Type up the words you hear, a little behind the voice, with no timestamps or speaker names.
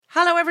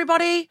Hello,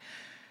 everybody.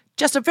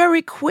 Just a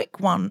very quick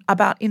one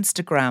about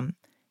Instagram.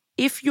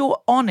 If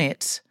you're on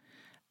it,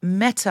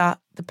 Meta,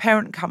 the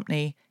parent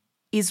company,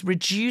 is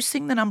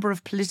reducing the number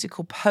of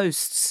political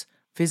posts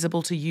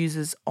visible to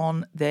users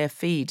on their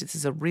feed. This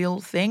is a real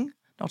thing,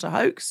 not a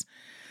hoax.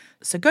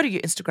 So go to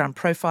your Instagram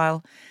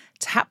profile,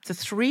 tap the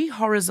 3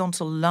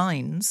 horizontal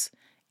lines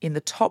in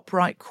the top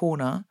right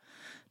corner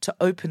to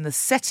open the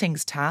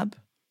Settings tab,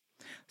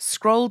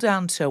 scroll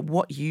down to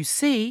What You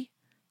See,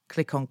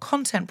 click on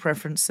Content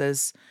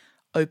Preferences,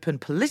 open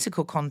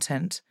Political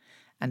Content,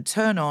 and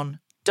turn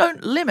on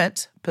Don't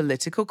Limit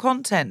Political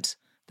Content.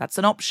 That's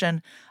an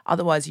option.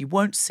 Otherwise, you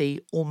won't see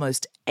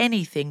almost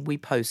anything we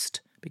post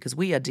because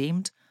we are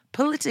deemed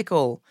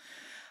political.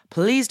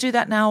 Please do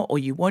that now, or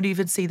you won't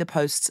even see the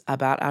posts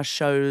about our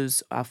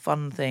shows, our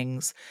fun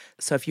things.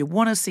 So if you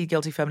want to see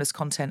Guilty Feminist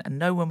content and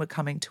know when we're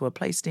coming to a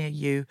place near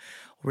you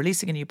or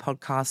releasing a new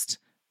podcast,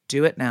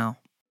 do it now.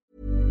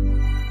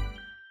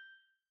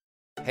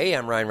 Hey,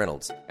 I'm Ryan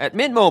Reynolds. At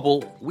Mint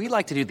Mobile, we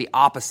like to do the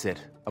opposite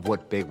of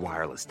what Big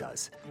Wireless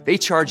does. They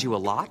charge you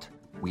a lot,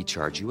 we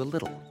charge you a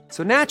little.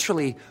 So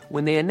naturally,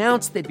 when they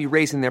announced they'd be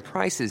raising their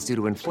prices due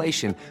to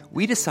inflation,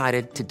 we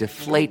decided to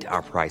deflate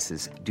our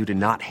prices due to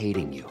not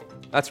hating you.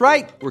 That's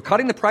right. We're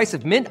cutting the price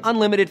of Mint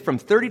Unlimited from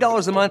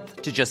 $30 a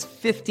month to just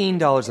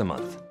 $15 a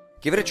month.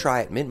 Give it a try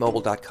at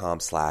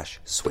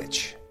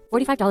mintmobile.com/switch.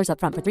 $45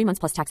 up front for 3 months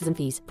plus taxes and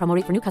fees. Promo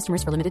rate for new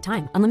customers for limited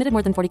time. Unlimited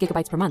more than 40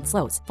 gigabytes per month.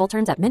 Slows full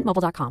terms at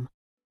mintmobile.com.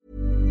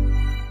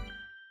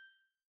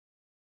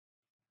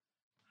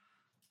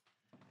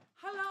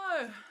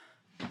 Hello.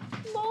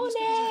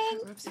 Morning.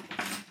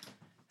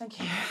 Thank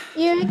you.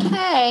 You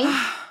okay?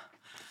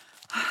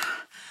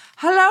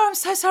 Hello, I'm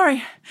so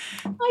sorry.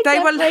 They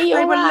were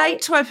right.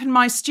 late to open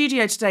my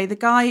studio today. The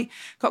guy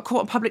got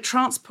caught on public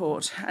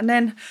transport. And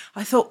then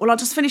I thought, well, I'll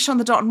just finish on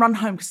the dot and run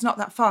home because it's not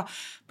that far.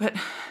 But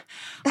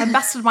I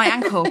busted my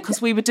ankle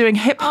because we were doing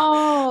hip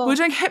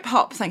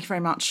hop. Thank you very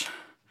much.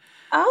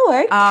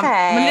 Oh,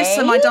 okay.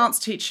 Melissa, my dance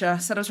teacher,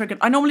 said I was very good.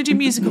 I normally do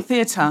musical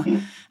theatre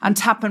and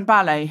tap and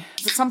ballet,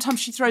 but sometimes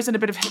she throws in a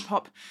bit of hip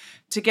hop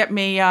to get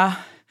me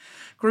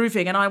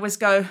grooving. And I always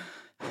go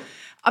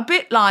a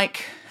bit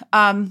like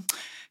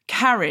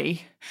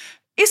Carrie.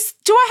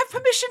 Do I have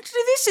permission to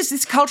do this? Is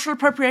this cultural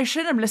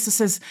appropriation? And Melissa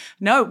says,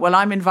 no, well,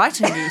 I'm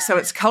inviting you, so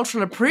it's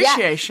cultural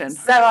appreciation. Yeah,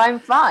 so I'm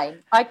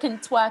fine. I can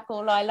twerk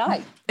all I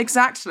like.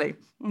 Exactly.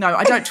 No,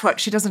 I don't twerk.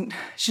 She doesn't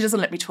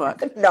let me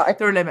twerk. No.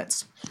 There are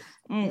limits.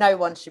 No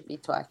one should be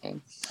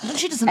twerking.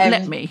 She doesn't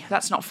let me.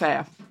 That's not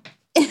fair.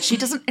 She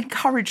doesn't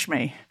encourage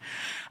me.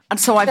 And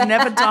so I've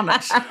never done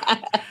it.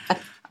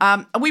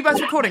 Are we both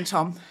recording,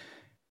 Tom?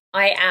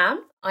 I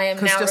am now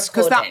recording.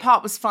 Because that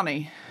part was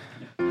funny.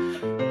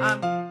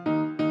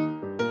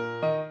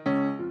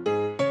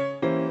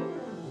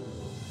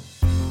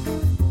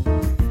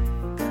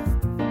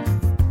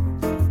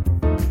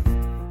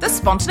 The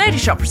Spontaneity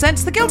Shop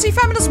presents the Guilty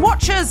Feminist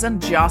Watchers,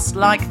 and just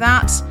like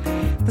that,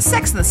 the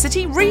Sex and the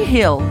City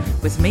Reheal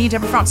with me,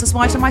 Deborah Francis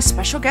White, and my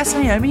special guest,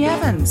 Naomi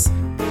Evans.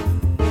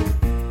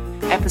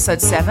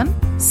 Episode 7,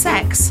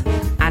 Sex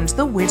and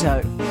the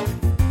Widow.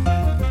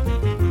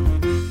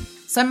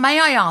 So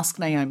may I ask,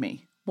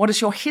 Naomi, what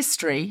is your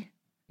history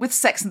with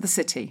Sex and the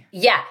City?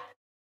 Yeah,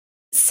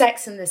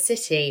 Sex and the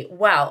City.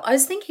 Well, I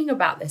was thinking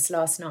about this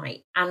last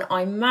night and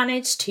I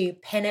managed to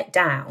pin it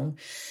down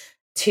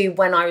to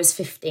when I was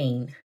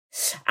 15.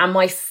 And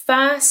my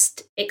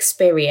first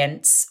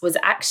experience was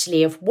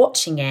actually of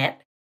watching it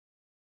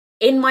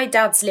in my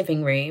dad's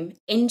living room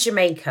in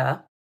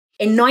Jamaica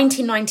in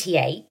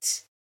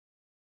 1998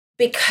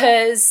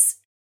 because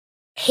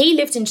he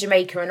lived in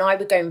Jamaica and I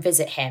would go and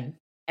visit him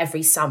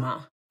every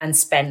summer and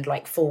spend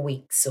like 4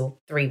 weeks or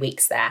 3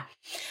 weeks there.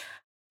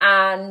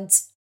 And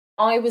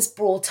I was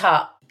brought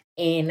up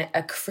in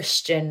a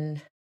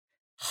Christian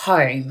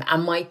home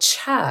and my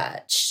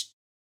church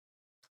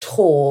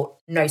taught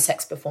no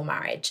sex before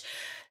marriage.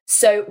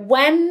 So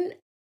when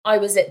I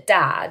was at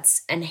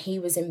dad's and he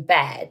was in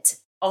bed,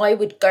 I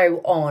would go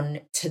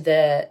on to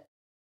the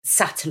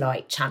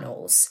satellite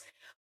channels,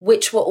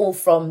 which were all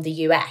from the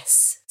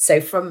US. So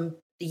from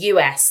the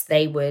US,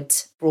 they would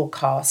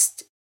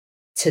broadcast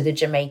to the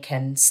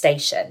Jamaican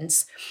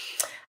stations.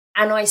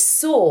 And I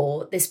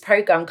saw this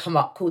program come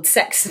up called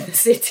Sex and the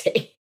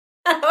City.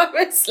 And I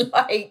was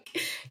like,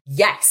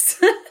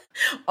 yes,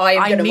 I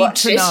am going to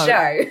watch this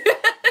show.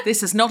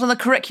 This is not on the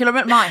curriculum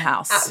at my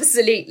house.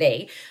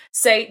 Absolutely.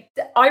 So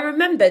I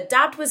remember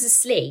Dad was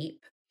asleep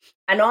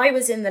and I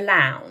was in the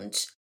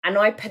lounge and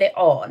I put it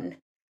on.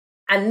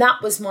 And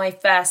that was my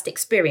first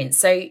experience.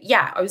 So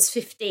yeah, I was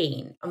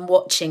 15 and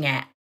watching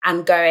it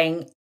and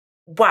going,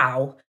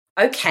 wow,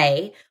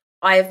 okay,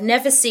 I have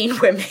never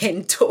seen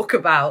women talk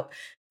about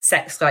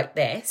sex like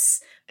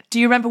this. Do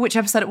you remember which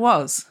episode it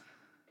was?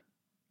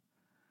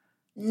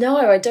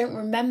 No, I don't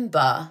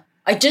remember.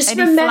 I just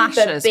Any remember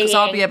flashes, being... because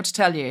I'll be able to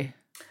tell you.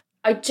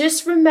 I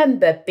just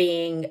remember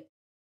being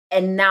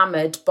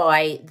enamoured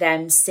by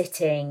them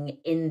sitting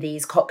in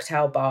these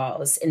cocktail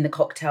bars, in the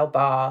cocktail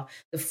bar,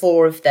 the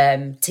four of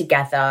them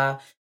together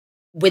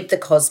with the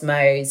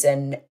Cosmos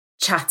and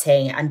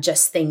chatting and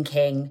just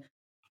thinking,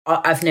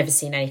 I've never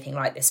seen anything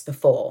like this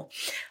before.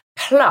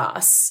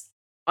 Plus,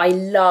 I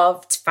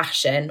loved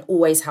fashion,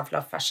 always have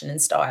loved fashion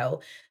and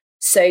style.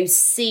 So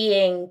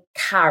seeing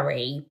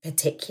Carrie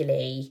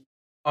particularly,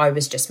 I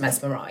was just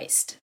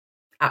mesmerised.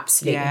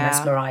 Absolutely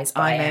mesmerised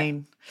by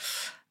it.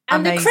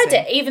 And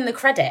amazing. even the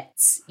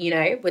credits, you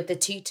know, with the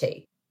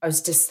tutu. I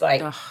was just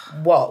like,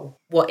 whoa,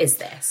 what is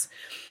this?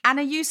 And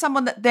are you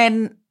someone that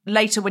then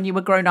later, when you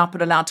were grown up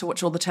and allowed to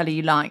watch all the telly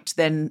you liked,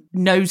 then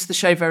knows the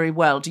show very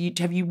well?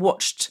 Have you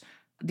watched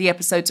the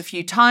episodes a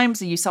few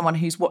times? Are you someone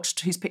who's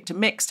picked a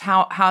mixed?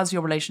 How's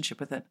your relationship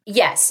with it?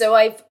 Yeah, so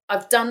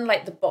I've done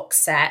like the box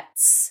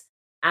sets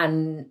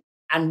and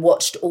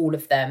watched all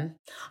of them.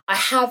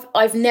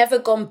 I've never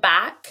gone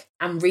back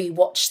and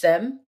rewatched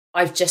them.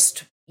 I've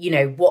just, you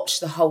know,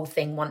 watched the whole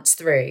thing once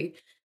through.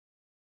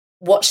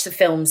 Watched the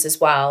films as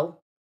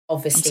well.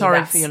 Obviously, I'm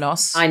sorry for your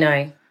loss. I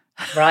know,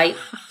 right?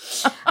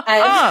 2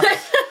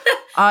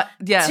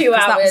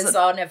 hours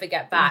I'll never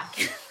get back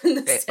in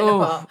the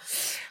cinema.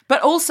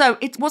 But also,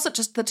 it wasn't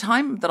just the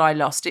time that I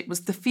lost. It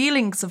was the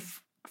feelings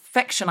of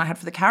affection I had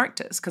for the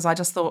characters, because I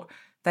just thought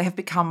they have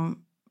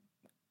become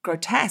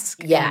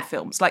grotesque in the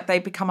films. Like, they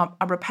become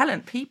a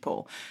repellent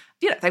people.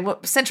 You know, they were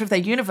centre of their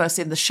universe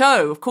in the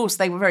show. Of course,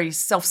 they were very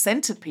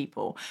self-centered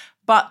people,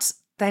 but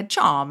they had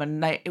charm,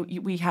 and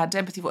we had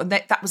empathy for, and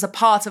that was a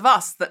part of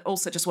us that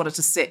also just wanted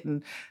to sit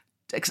and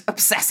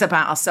obsess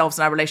about ourselves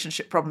and our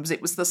relationship problems.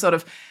 It was the sort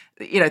of,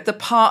 you know, the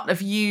part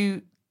of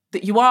you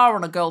that you are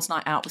on a girls'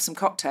 night out with some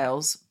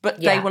cocktails, but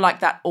they were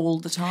like that all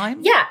the time.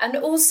 Yeah, and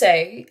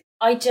also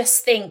I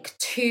just think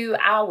 2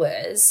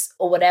 hours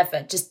or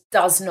whatever just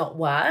does not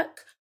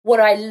work. What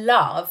I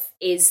love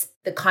is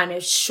the kind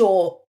of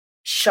short,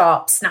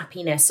 sharp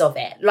snappiness of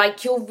it.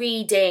 Like, you're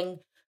reading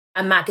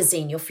a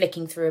magazine, you're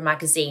flicking through a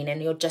magazine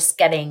and you're just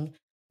getting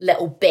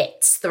little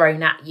bits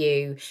thrown at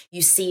you.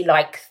 You see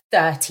like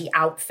 30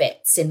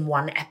 outfits in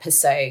one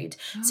episode.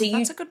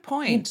 That's a good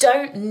point. You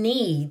don't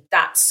need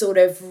that sort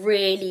of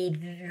really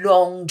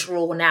long,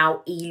 drawn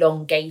out,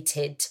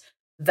 elongated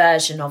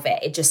version of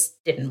it. It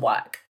just didn't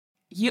work.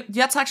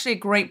 That's actually a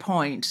great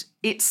point.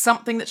 It's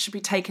something that should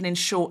be taken in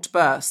short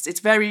bursts.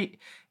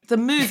 The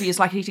movie is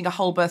like eating a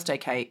whole birthday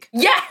cake.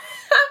 Yeah,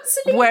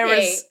 absolutely.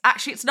 Whereas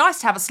actually it's nice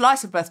to have a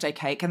slice of birthday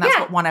cake, and that's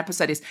what one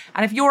episode is.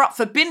 And if you're up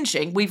for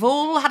binging, we've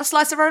all had a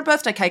slice of our own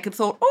birthday cake and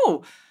thought,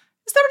 oh,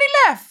 is there any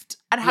left?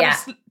 And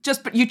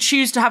but you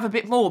choose to have a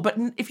bit more. But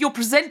if you're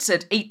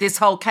presented, eat this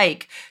whole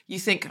cake, you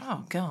think,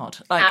 oh God,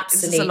 like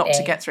this is a lot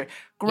to get through.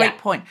 Great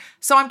point.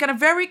 So I'm going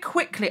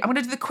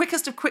to do the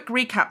quickest of quick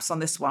recaps on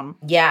this one.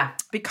 Yeah.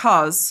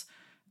 Because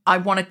I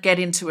want to get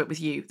into it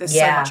with you. There's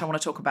so much I want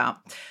to talk about.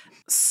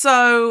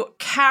 So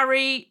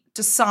Carrie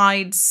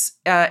decides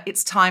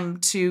it's time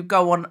to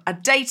go on a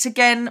date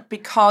again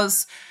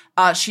because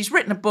she's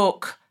written a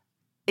book.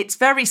 It's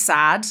very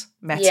sad,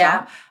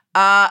 meta.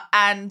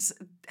 And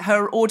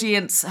her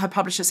audience, her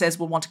publisher says,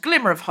 will want a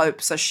glimmer of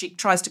hope. So she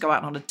tries to go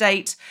out on a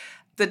date.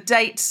 The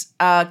date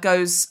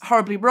goes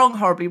horribly wrong,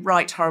 horribly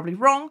right, horribly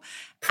wrong.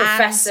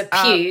 Professor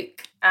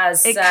Puke,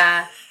 as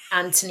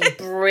Anthony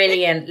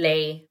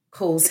brilliantly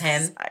calls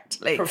him.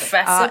 Exactly.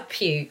 Professor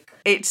Puke.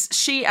 It's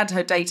she and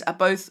her date are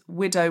both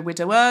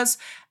widowers.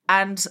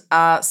 And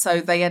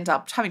so they end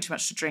up having too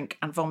much to drink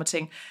and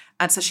vomiting.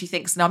 And so she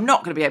thinks, no, I'm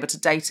not going to be able to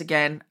date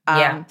again.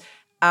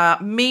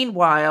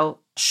 Meanwhile,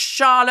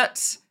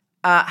 Charlotte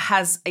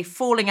has a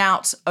falling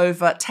out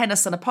over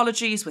tennis and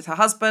apologies with her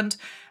husband.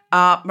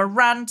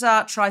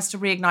 Miranda tries to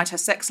reignite her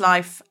sex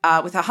life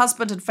with her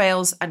husband and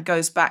fails and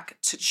goes back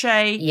to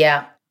Che.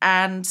 Yeah.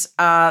 And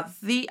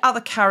the other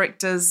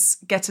characters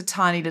get a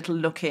tiny little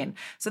look in.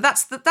 So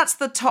that's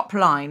the top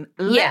line.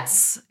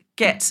 Let's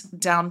get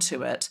down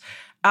to it.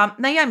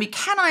 Naomi,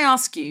 can I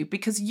ask you,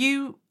 because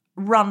you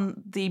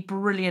run the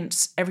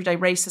brilliant Everyday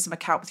Racism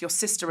account with your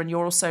sister and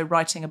you're also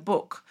writing a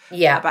book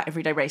about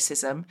everyday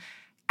racism,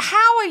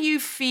 how are you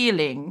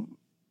feeling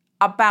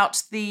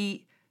about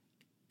the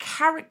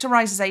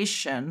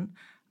characterization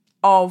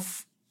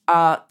of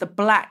the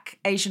Black,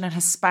 Asian and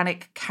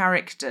Hispanic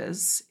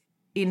characters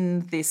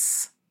in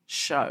this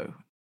show?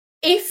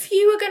 If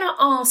you were going to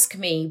ask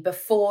me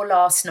before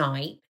last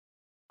night,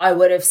 I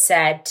would have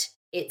said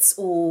it's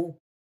all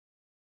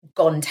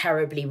gone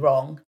terribly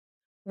wrong.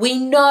 We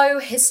know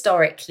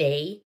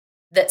historically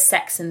that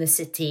Sex and the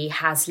City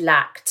has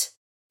lacked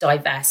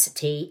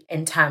diversity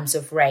in terms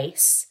of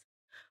race.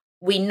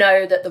 We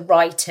know that the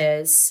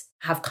writers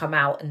have come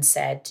out and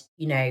said,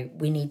 you know,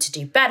 we need to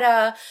do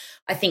better.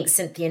 I think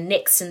Cynthia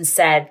Nixon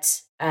said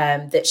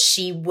that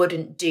she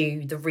wouldn't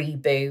do the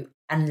reboot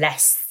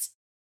unless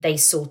they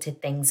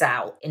sorted things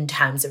out in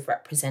terms of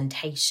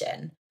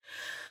representation.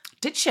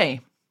 Did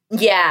she?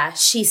 Yeah,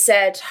 she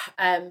said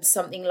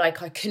something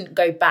like, I couldn't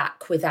go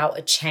back without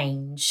a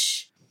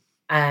change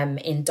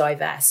in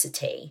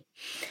diversity.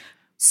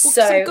 Well,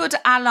 some good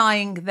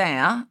allying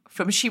there.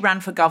 She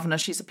ran for governor.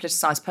 She's a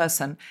politicised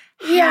person.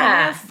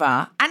 Yeah.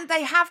 However, and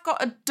they have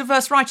got a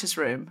diverse writers'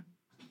 room.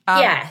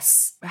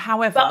 Yes.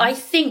 However. But I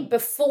think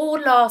before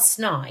last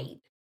night,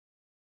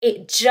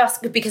 it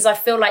just, because I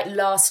feel like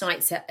last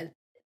night's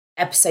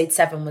episode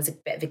 7 was a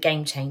bit of a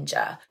game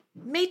changer.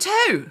 Me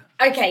too.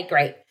 Okay,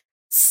 great.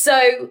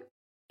 So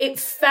it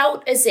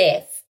felt as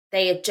if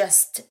they had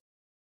just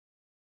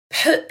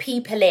put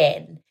people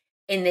in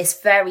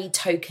this very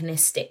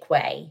tokenistic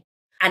way.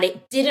 And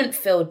it didn't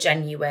feel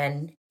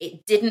genuine.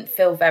 It didn't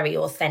feel very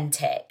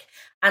authentic.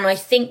 And I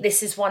think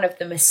this is one of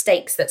the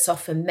mistakes that's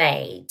often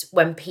made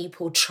when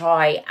people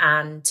try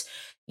and,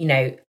 you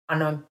know,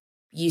 and I'm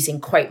using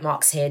quote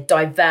marks here,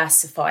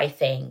 diversify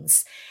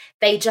things.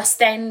 They just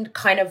then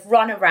kind of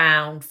run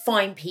around,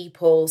 find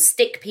people,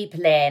 stick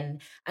people in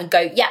and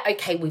go, yeah,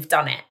 okay, we've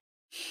done it.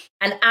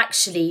 And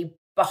actually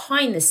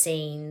behind the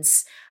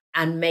scenes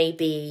and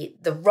maybe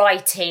the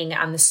writing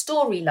and the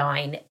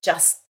storyline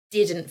just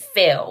didn't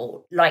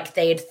feel like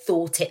they had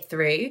thought it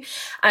through.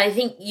 And I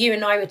think you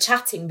and I were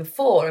chatting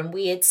before and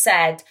we had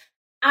said,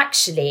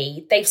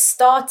 actually, they've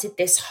started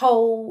this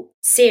whole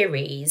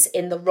series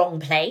in the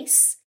wrong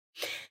place.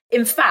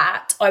 In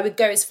fact, I would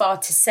go as far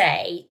to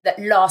say that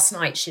last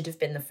night should have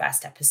been the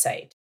first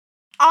episode.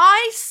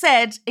 I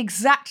said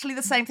exactly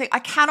the same thing. I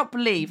cannot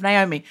believe,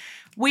 Naomi,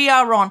 we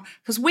are on,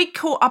 because we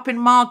caught up in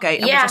Margate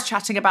and we're just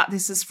chatting about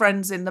this as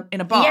friends in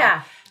a bar.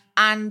 Yeah.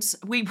 And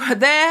we were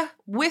there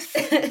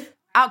with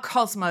our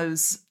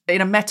Cosmos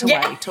in a meta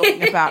way,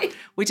 talking about,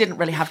 we didn't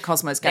really have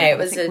Cosmos game,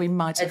 but I think we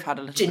might have had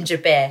a little ginger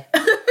beer.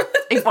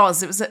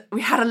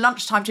 We had a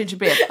lunchtime ginger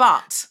beer,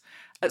 but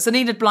it's an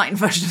Enid Blyton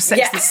version of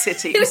Sex and the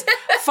City. It was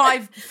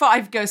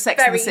five go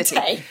Sex and the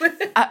City.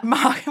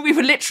 We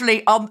were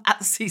literally at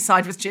the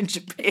seaside with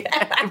ginger beer.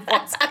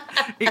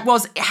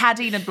 It had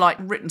Enid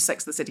Blyton written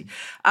Sex and the City.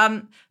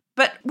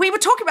 But we were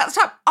talking about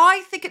the time.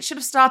 I think it should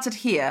have started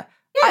here.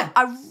 Yeah.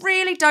 I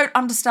really don't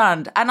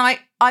understand. And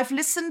I've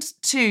listened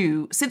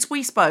to, since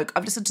we spoke,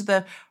 I've listened to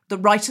the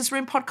Writers'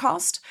 Room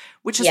podcast,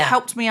 which has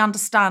helped me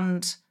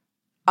understand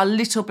a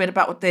little bit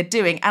about what they're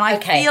doing. And I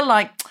feel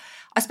like,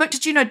 I spoke to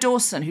Juno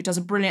Dawson, who does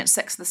a brilliant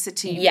Sex and the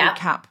City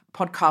recap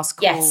podcast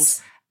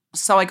called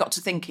So I Got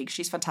to Thinking.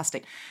 She's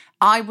fantastic.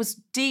 I was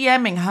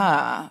DMing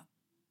her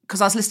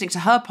because I was listening to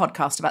her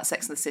podcast about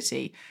Sex and the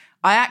City.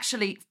 I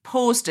actually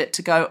paused it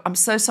to go, I'm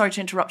so sorry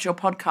to interrupt your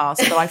podcast,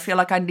 but I feel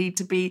like I need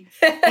to be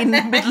in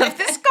the middle of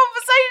this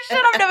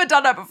conversation. I've never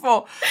done that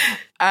before.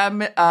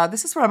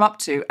 This is where I'm up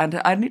to,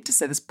 and I need to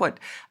say this point.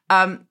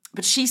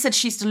 But she said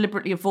she's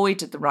deliberately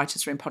avoided the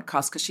Writers' Room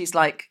podcast because she's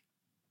like,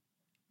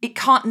 it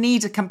can't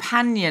need a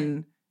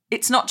companion.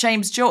 It's not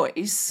James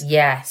Joyce.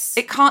 Yes.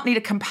 It can't need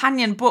a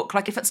companion book.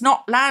 Like if it's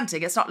not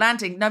landing, it's not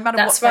landing, no matter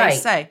what they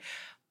say.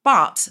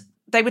 But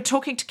they were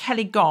talking to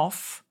Kelly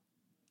Goff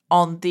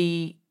on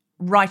the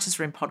Writers'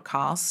 Room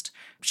podcast.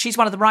 She's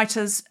one of the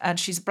writers and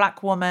she's a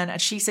black woman.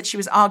 And she said she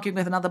was arguing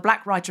with another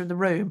black writer in the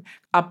room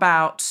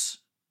about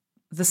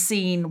the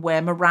scene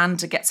where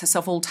Miranda gets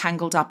herself all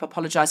tangled up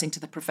apologising to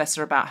the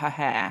professor about her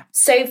hair.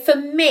 So for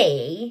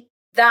me,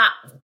 that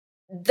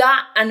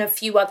and a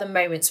few other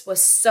moments were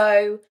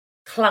so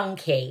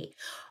clunky.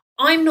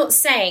 I'm not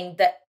saying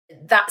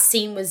that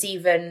scene was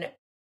even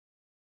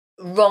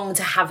wrong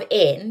to have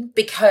in,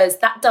 because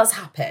that does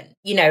happen.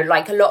 You know,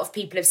 like a lot of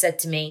people have said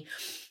to me,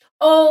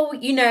 oh,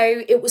 you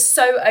know, it was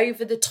so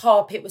over the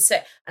top. It was so,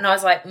 and I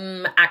was like,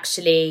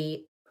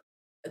 actually,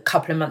 a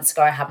couple of months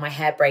ago, I had my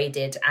hair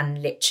braided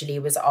and literally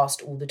was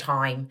asked all the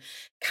time,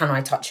 can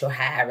I touch your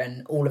hair?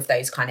 And all of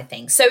those kind of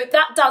things. So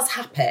that does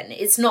happen.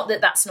 It's not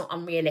that that's not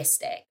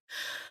unrealistic.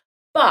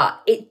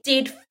 But it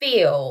did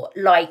feel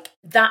like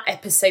that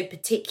episode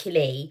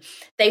particularly,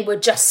 they were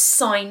just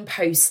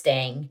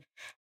signposting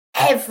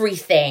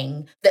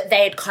everything that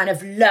they had kind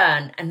of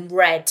learned and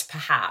read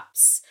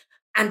perhaps,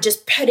 and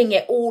just putting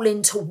it all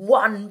into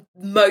one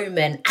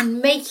moment and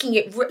making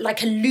it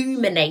like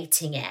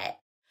illuminating it,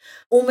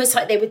 almost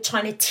like they were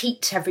trying to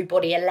teach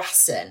everybody a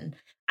lesson.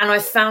 And I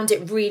found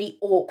it really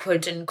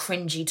awkward and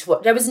cringy to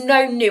watch. There was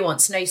no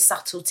nuance, no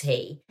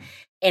subtlety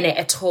in it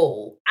at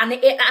all. And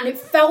it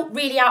felt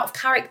really out of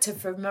character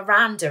for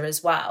Miranda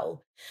as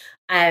well,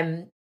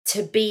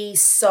 to be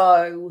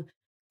so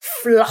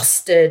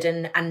flustered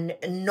and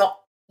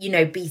not, you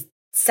know, be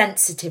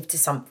sensitive to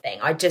something.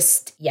 I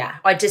just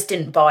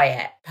didn't buy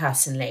it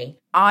personally.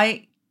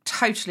 I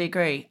totally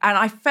agree. And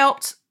I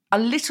felt a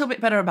little bit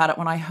better about it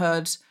when I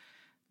heard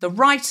the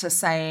writer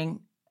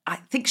saying, I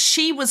think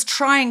she was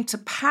trying to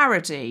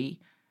parody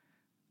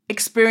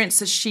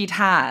experiences she'd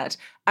had.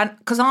 And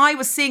because I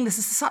was seeing this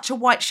as such a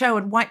white show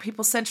and white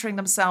people centering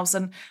themselves,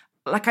 and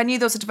like I knew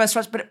there was a diverse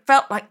writer, but it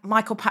felt like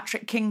Michael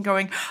Patrick King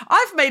going,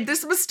 I've made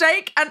this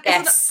mistake, and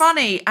isn't it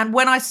funny? And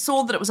when I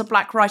saw that it was a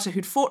black writer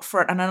who'd fought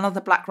for it and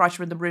another black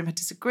writer in the room had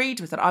disagreed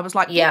with it, I was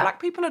like,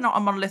 black people are not a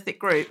monolithic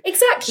group.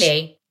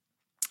 Exactly.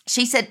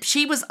 She said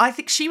I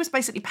think she was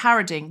basically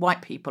parodying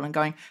white people and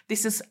going,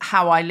 this is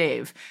how I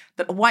live.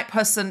 That a white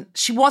person,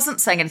 she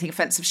wasn't saying anything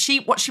offensive.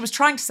 What she was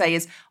trying to say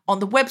is, on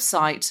the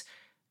website,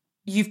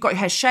 you've got your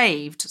hair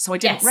shaved, so I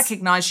didn't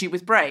recognise you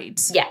with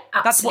braids. Yeah,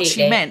 absolutely. That's what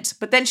she meant.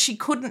 But then she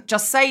couldn't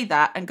just say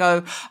that and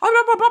go,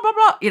 oh, blah, blah, blah, blah,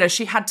 blah. You know,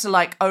 she had to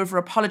like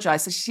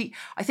over-apologise. So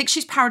I think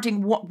she's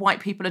parodying what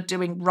white people are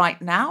doing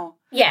right now.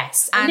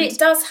 Yes, and it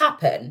does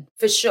happen,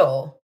 for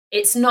sure.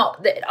 It's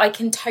not that I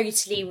can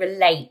totally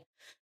relate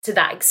to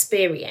that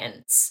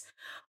experience.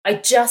 I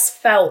just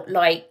felt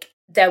like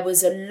there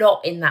was a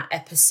lot in that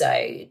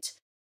episode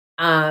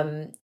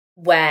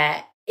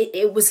where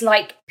it was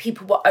like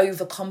people were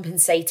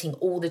overcompensating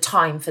all the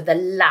time for the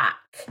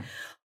lack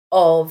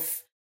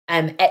of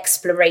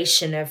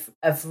exploration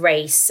of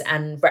race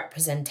and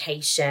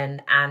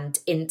representation and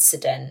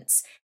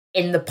incidents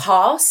in the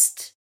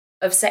past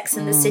of Sex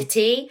and the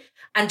City,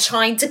 and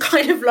trying to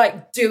kind of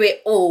like do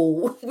it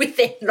all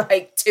within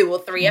like 2 or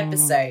 3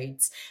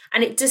 episodes.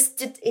 And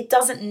it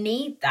doesn't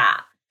need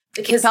that.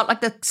 Because it felt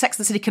like the Sex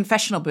and the City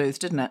confessional booth,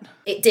 didn't it?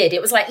 It did.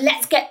 It was like,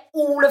 let's get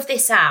all of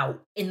this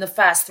out in the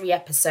first 3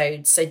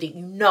 episodes so that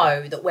you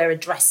know that we're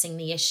addressing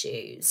the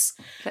issues.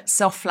 Let's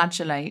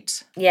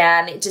self-flagellate. Yeah,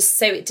 and it just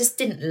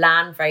didn't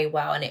land very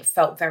well, and it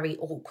felt very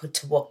awkward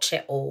to watch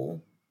it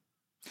all.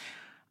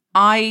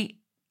 I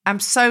am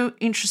so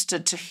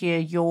interested to hear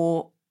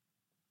your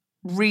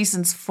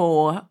reasons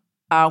for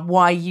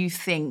why you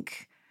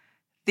think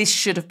this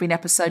should have been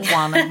episode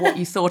 1 and what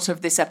you thought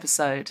of this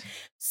episode.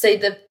 So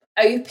the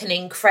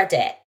opening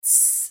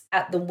credits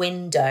at the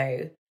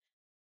window,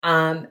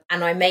 and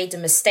I made a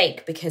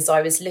mistake because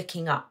I was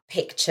looking up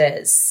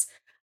pictures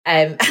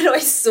and I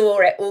saw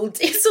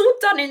it's all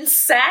done in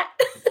set.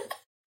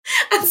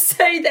 And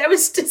so there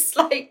was just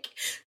like,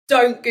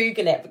 don't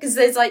Google it, because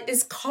there's like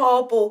this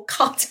cardboard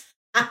cut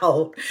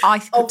out. I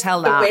could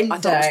tell that. Window. I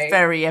thought it was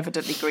very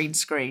evidently green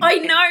screen. I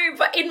know,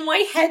 but in my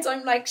head,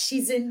 I'm like,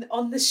 she's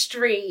on the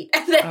street.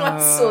 And then I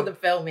saw the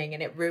filming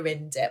and it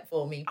ruined it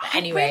for me. But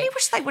anyway. I really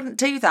wish they wouldn't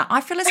do that.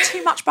 I feel there's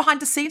too much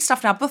behind the scenes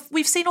stuff now. But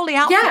we've seen all the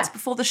outfits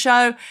before the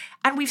show,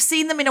 and we've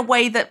seen them in a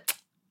way that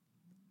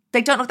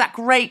they don't look that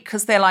great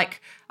because they're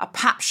like a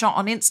pap shot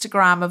on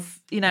Instagram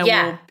of,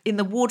 or in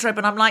the wardrobe.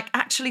 And I'm like,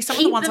 actually, some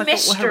of the ones I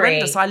thought were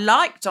horrendous I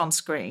liked on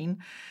screen.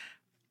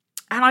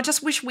 And I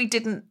just wish we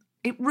didn't.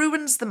 It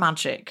ruins the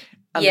magic.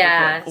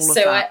 Yeah,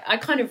 so I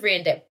kind of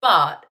ruined it.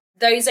 But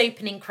those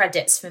opening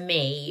credits for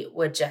me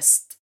were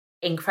just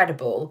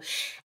incredible.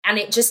 And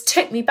it just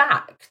took me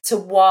back to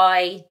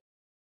why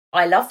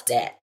I loved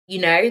it.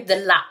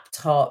 The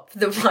laptop,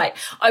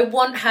 I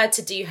want her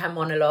to do her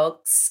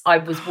monologues. I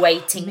was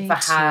waiting for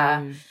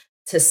her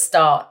to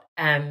start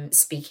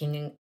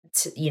speaking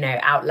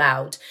out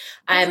loud.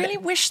 I really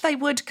wish they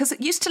would, because it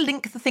used to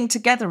link the thing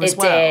together as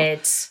well. It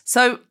did.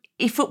 So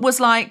if it was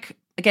like,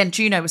 again,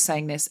 Juno was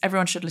saying this,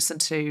 everyone should listen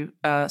to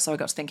So I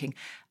Got to Thinking.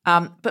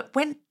 But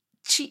when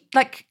she,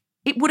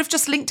 it would have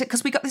just linked it,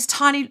 because we got this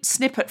tiny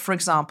snippet, for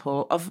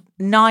example, of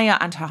Naya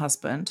and her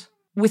husband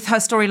with her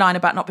storyline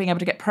about not being able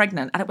to get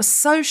pregnant. And it was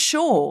so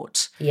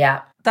short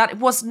that it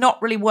was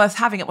not really worth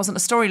having. It wasn't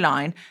a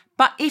storyline.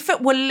 But if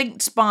it were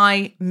linked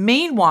by,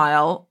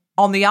 meanwhile,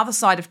 on the other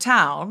side of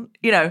town,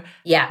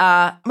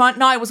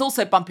 Naya was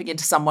also bumping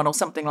into someone or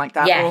something like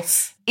that.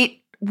 Yes. Or it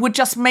would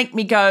just make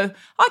me go,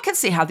 I can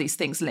see how these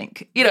things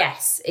link.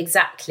 Yes,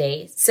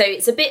 exactly. So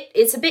it's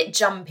a bit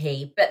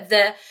jumpy, but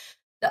the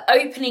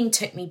opening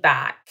took me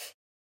back.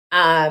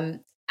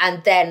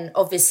 And then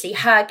obviously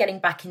her getting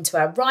back into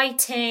her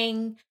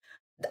writing,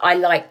 I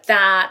liked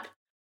that.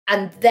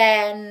 And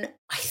then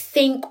I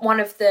think one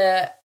of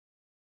the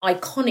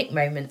iconic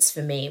moments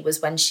for me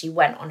was when she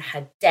went on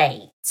her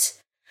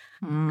date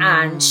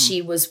and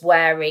she was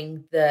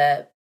wearing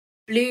the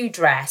blue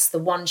dress, the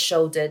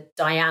one-shouldered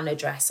Diana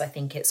dress, I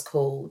think it's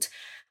called.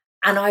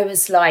 And I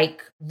was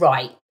like,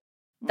 right,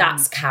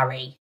 that's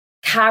Carrie.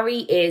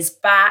 Carrie is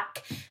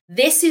back.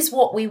 This is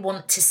what we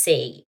want to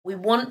see. We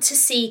want to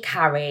see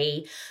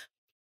Carrie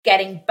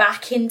getting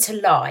back into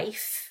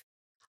life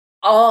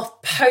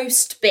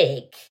post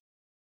Big's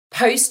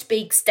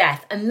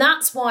death. And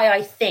that's why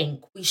I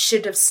think we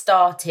should have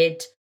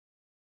started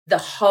the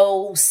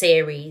whole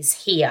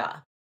series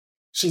here.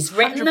 She's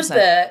written 100%. The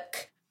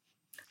book.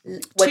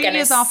 We're 2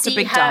 years after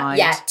Big died.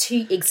 Yeah, 2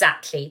 years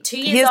after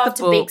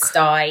Big's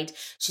died.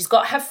 She's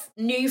got her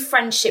new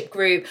friendship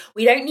group.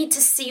 We don't need to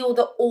see all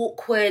the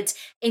awkward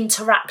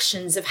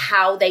interactions of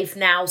how they've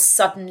now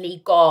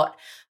suddenly got,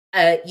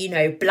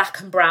 black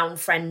and brown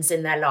friends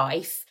in their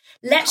life.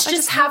 Let's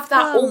just have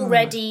that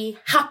already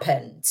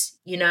happened,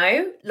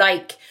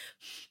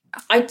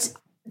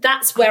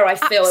 that's where I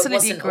feel it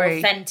wasn't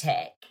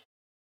authentic.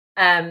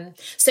 And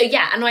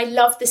I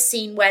love the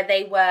scene where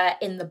they were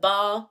in the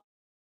bar.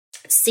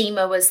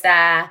 Seema was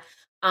there,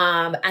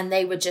 and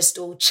they were just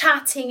all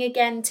chatting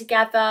again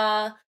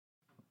together.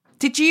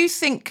 Did you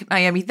think,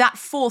 Naomi, that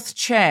 4th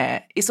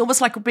chair is almost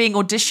like being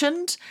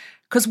auditioned?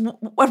 Because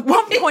at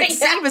one point,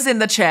 Seema's in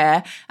the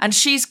chair and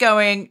she's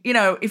going,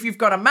 if you've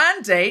got a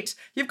mandate,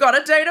 you've got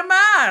to date a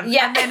man.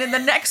 Yeah. And then in the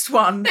next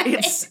one,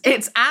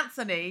 it's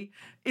Anthony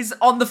is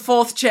on the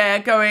 4th chair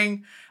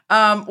going,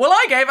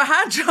 I gave a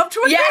hand job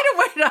to a data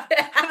waiter.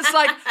 And it's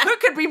like, who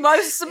could be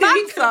most Samantha?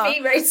 Who could be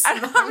most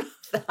Samantha?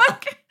 I'm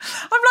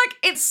like,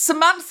 it's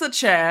Samantha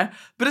chair,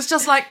 but it's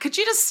just like, could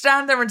you just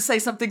stand there and say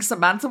something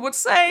Samantha would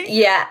say?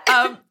 Yeah.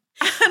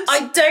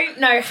 I don't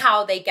know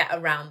how they get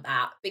around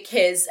that,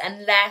 because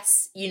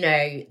unless,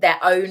 they're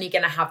only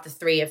going to have the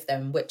three of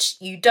them, which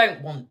you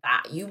don't want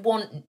that. You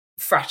want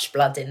fresh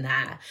blood in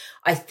there.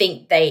 I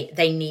think they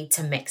need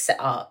to mix it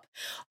up.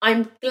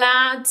 I'm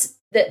glad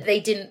that they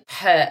didn't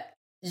put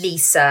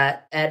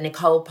Lisa,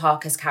 Nicole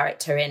Parker's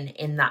character,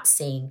 in that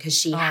scene, because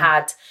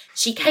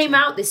she came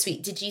out this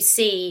week. Did you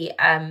see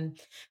and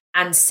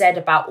said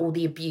about all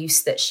the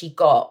abuse that she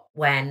got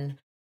when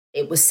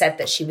it was said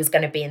that she was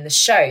going to be in the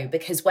show?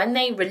 Because when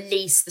they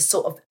released the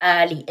sort of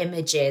early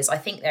images, I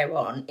think they were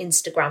on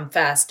Instagram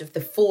first, of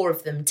the four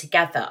of them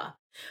together,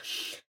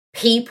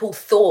 people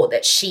thought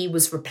that she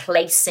was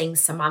replacing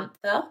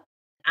Samantha.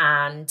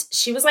 And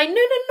she was like,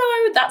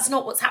 no, that's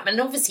not what's happening.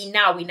 And obviously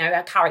now we know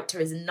her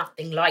character is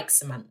nothing like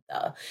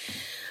Samantha.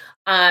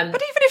 But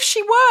even if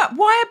she were,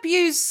 why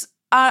abuse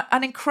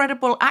an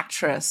incredible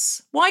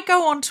actress? Why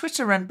go on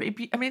Twitter and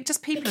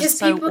just people because are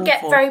so people awful.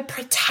 Get very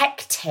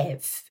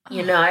protective,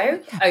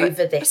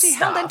 over this stuff.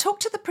 Hell, then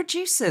talk to the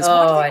producers.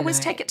 Why do they always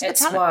take it to the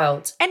talent? It's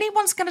wild.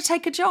 Anyone's going to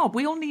take a job.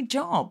 We all need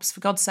jobs, for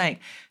God's sake.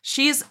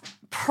 She is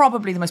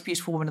probably the most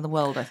beautiful woman in the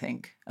world, I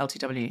think,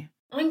 LTW.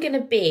 I'm going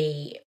to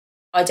be...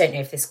 I don't know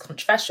if this is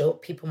controversial.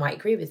 People might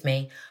agree with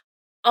me.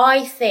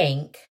 I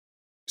think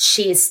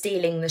she is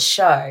stealing the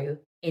show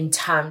in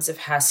terms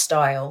of her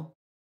style.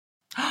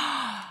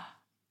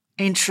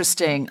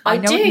 Interesting. I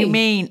know what you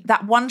mean.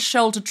 That one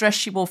shoulder dress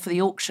she wore for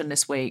the auction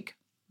this week.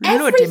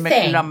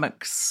 Everything.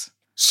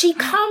 She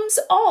comes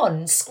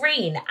on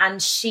screen and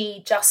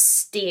she just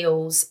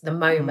steals the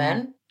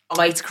moment.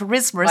 It's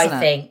charisma, isn't it? I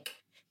think.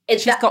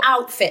 The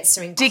outfits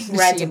are incredible.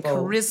 Dignity and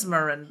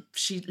charisma and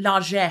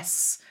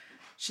largesse.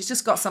 She's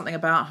just got something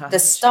about her. The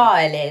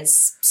style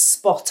is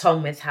spot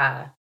on with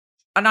her.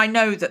 And I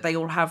know that they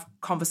all have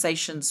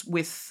conversations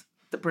with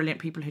the brilliant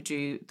people who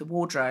do the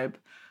wardrobe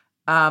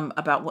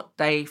about what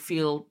they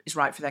feel is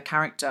right for their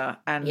character.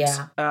 And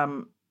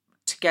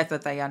together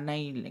they are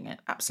nailing it,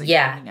 absolutely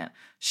nailing it.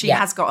 She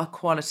has got a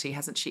quality,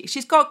 hasn't she?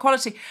 She's got a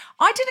quality.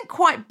 I didn't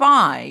quite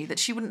buy that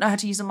she wouldn't know how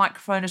to use a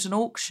microphone at an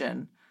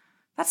auction.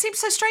 That seems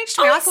so strange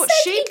to me. I thought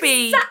she'd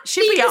be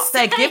up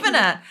there giving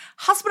it.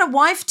 Husband and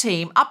wife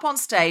team up on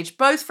stage,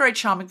 both very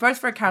charming, both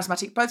very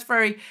charismatic, both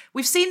very...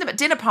 We've seen them at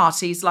dinner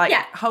parties,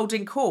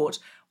 holding court.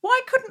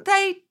 Why couldn't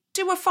they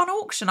do a fun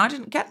auction? I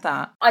didn't get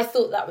that. I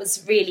thought that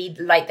was really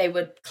like they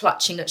were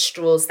clutching at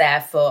straws there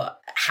for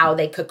how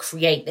they could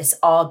create this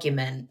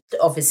argument,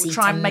 obviously we'll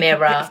try and make a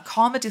bit of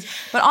comedy.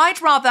 But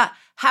I'd rather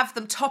have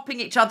them topping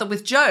each other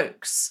with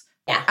jokes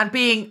and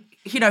being,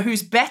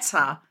 who's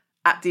better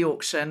at the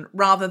auction,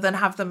 rather than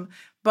have them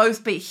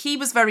both be... He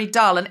was very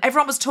dull and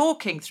everyone was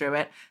talking through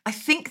it. I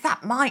think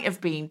that might have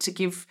been to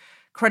give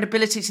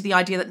credibility to the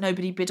idea that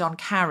nobody bid on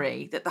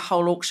Carrie, that the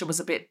whole auction was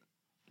a bit...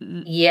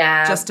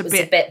 just a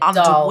bit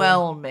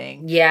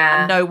underwhelming.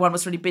 Yeah. And no one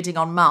was really bidding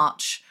on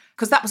much.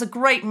 Because that was a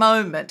great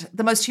moment,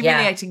 the most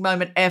humiliating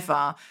moment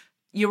ever.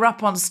 You're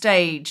up on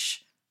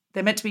stage,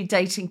 they're meant to be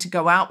dating to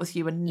go out with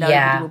you and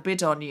nobody will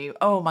bid on you.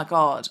 Oh my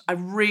God,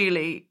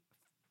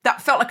 that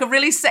felt like a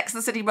really Sex and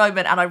the City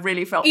moment, and I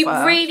really felt it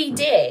really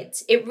did.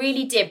 It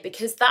really did,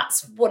 because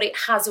that's what it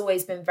has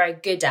always been very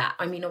good at.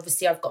 I mean,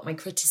 obviously I've got my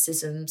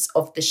criticisms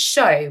of the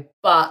show,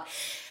 but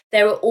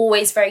they were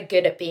always very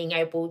good at being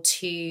able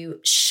to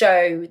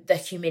show the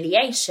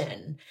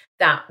humiliation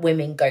that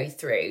women go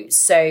through.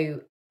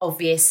 So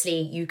obviously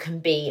you can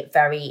be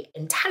very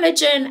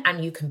intelligent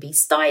and you can be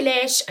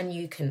stylish and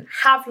you can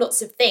have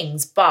lots of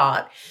things,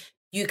 but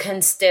you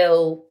can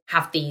still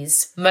have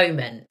these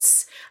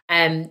moments.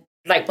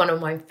 Like one of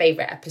my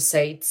favourite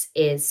episodes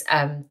is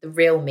The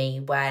Real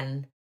Me,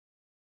 when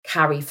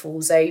Carrie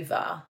falls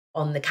over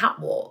on the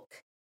catwalk.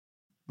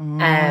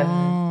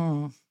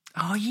 Oh,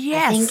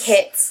 yes. I think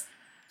it's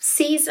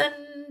season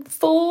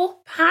 4,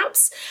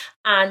 perhaps.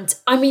 And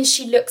I mean,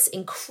 she looks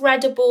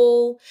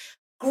incredible.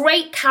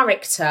 Great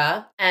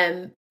character.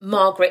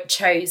 Margaret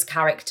Cho's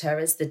character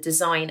as the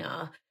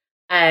designer.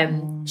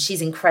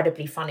 She's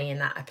incredibly funny in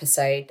that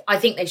episode. I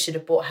think they should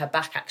have brought her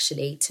back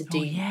actually to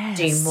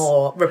do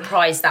more,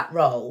 reprise that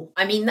role.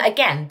 I mean,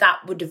 again,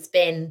 that would have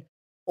been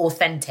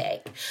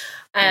authentic.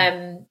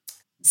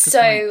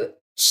 So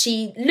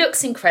she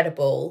looks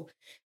incredible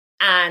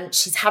and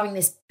she's having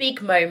this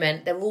big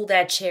moment. They're all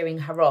there cheering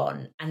her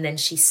on, and then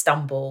she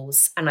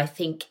stumbles. And I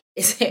think,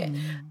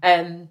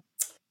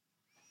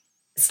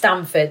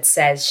 Stanford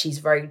says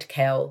she's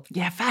roadkill.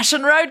 Yeah,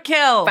 fashion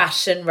roadkill.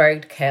 Fashion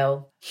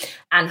roadkill.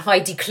 And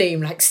Heidi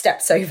Klum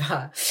steps over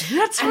her.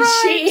 That's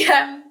right.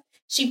 And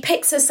she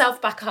picks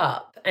herself back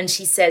up and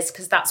she says,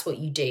 because that's what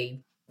you do.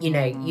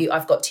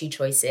 I've got 2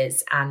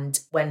 choices, and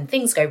when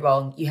things go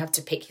wrong, you have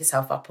to pick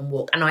yourself up and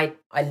walk. And I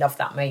love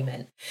that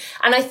moment.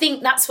 And I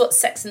think that's what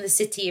Sex and the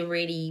City are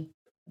really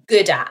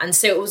good at. And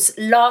so it was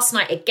last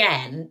night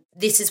again.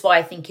 This is why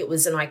I think it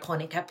was an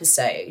iconic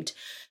episode,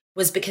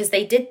 was because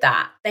they did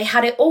that. They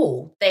had it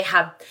all. They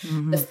had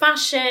the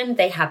fashion,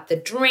 they had the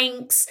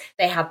drinks,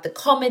 they had the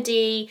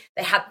comedy,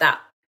 they had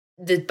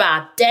the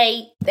bad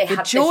date, they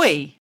had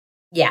joy.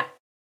 They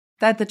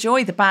had the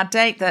joy, the bad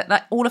date,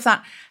 all of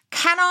that.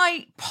 Can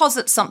I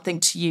posit something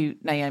to you,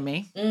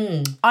 Naomi?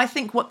 I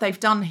think what they've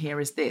done here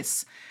is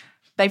this.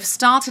 They've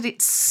started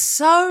it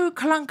so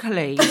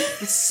clunkily,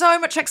 with so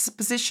much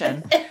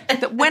exposition,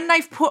 that when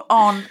they've put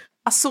on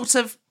a sort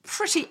of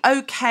pretty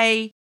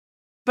okay,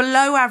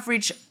 below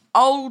average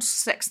old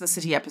Sex and the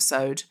City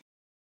episode,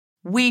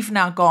 we've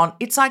now gone,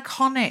 it's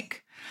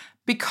iconic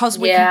because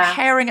we're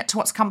comparing it to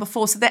what's come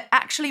before. So they're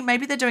actually,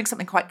 maybe they're doing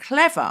something quite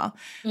clever,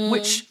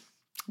 which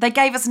they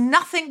gave us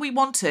nothing we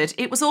wanted.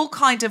 It was all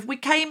kind of, we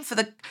came for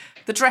the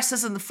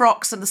dresses and the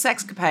frocks and the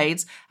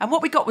sexcapades, and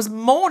what we got was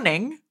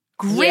mourning,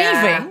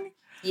 grieving.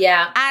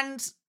 Yeah.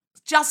 And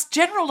just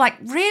general, like,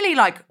 really,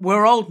 like,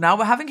 we're old now,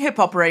 we're having hip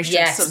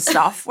operations sort of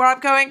stuff, where I'm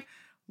going,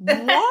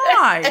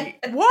 why?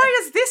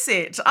 Why is this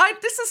it?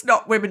 This is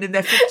not women in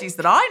their 50s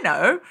that I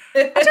know.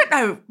 I don't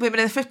know women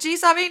in their 50s,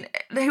 I mean,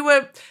 who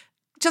were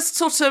just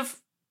sort of,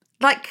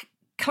 like,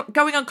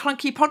 going on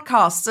clunky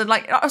podcasts. And,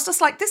 like, I was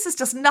just like, this is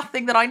just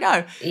nothing that I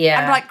know.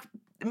 Yeah. And, like,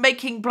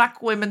 making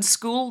black women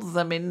school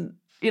them in,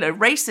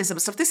 racism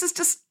and stuff. This is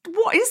just,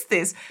 what is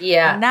this?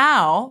 Yeah. And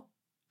now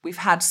we've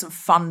had some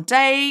fun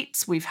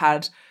dates. We've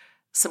had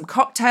some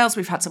cocktails.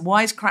 We've had some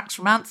wisecracks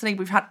from Anthony.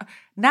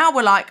 Now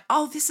we're like,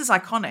 oh, this is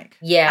iconic.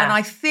 Yeah. And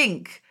I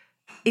think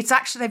it's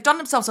actually, they've done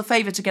themselves a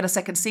favour to get a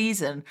second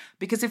season,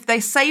 because if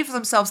they save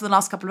themselves in the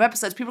last couple of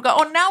episodes, people go,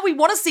 oh, now we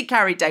want to see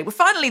Carrie Day. We're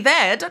finally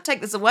there. Don't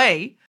take this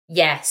away.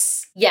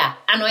 Yes. Yeah.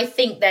 And I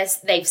think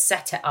they've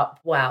set it up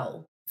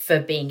well for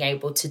being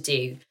able to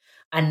do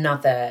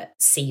another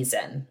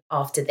season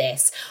after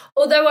this.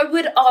 Although I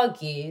would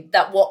argue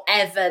that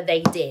whatever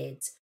they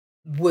did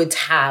would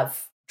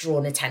have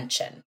drawn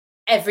attention.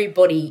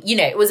 Everybody,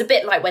 it was a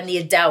bit like when the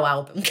Adele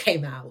album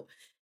came out.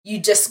 You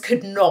just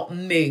could not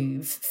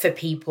move for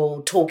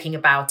people talking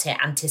about it,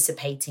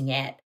 anticipating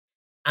it.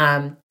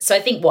 So I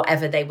think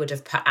whatever they would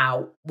have put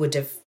out would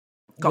have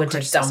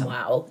done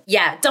well.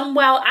 Yeah, done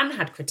well and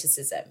had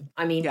criticism.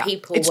 I mean,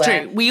 people it's were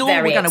true. We all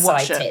very were going to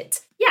watch excited.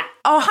 it. Yeah.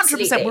 Oh, 100%.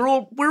 Absolutely.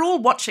 We're all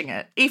watching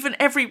it. Even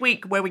every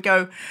week where we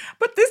go,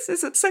 but this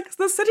isn't Sex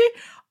and the City.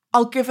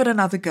 I'll give it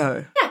another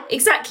go. Yeah,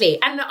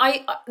 exactly. And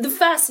the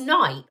first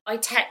night I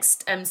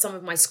text some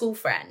of my school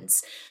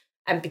friends,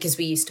 because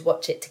we used to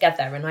watch it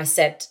together, and I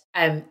said,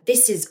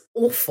 this is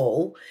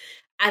awful.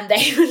 And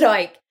they were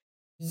like,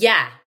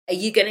 yeah, are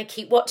you going to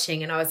keep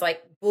watching? And I was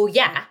like, well,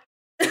 yeah.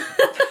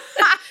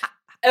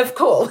 Of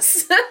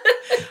course.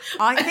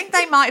 I think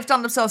they might have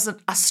done themselves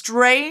a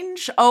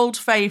strange old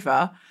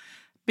favour,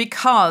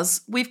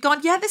 because we've gone,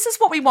 yeah, this is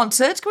what we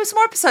wanted. Can we have some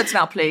more episodes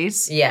now,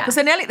 please? Yeah. Because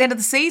they're nearly at the end of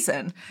the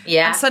season.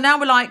 Yeah. And so now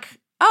we're like,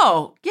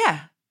 oh,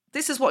 yeah,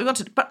 this is what we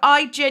wanted. But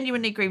I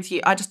genuinely agree with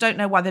you. I just don't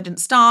know why they didn't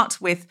start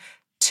with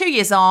 2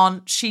 years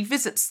on. She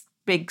visits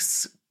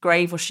Big's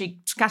grave, or she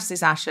scatters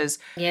his ashes.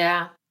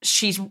 Yeah.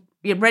 She's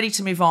ready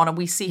to move on, and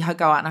we see her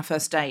go out on her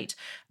first date.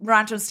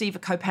 Miranda and Steve are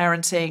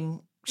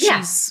co-parenting.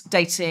 She's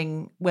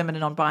dating women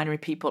and non-binary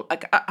people.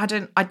 I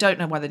don't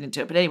know why they didn't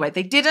do it. But anyway,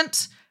 they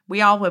didn't. We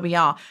are where we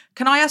are.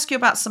 Can I ask you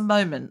about some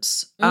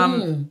moments?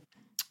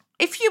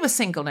 If you were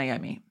single,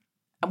 Naomi,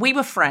 and we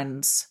were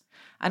friends,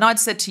 and I'd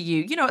said to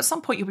you, at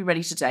some point you'll be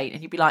ready to date,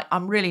 and you'd be like,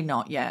 I'm really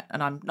not yet,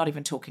 and I'm not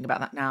even talking about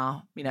that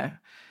now,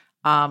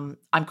 I'm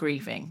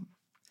grieving.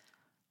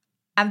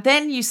 And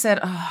then you said,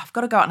 I've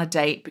got to go out on a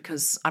date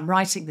because I'm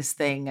writing this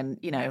thing and,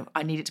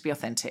 I need it to be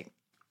authentic.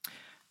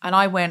 And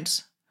I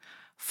went,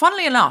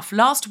 funnily enough,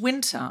 last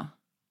winter,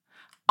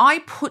 I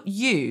put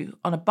you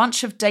on a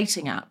bunch of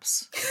dating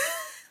apps.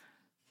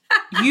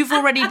 You've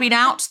already been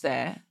out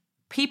there.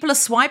 People are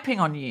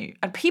swiping on you,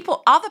 and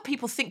other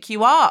people think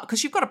you are,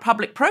 because you've got a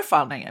public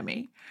profile,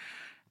 Naomi.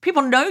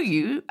 People know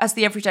you as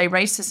the everyday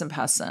racism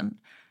person,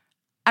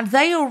 and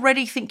they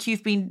already think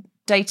you've been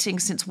dating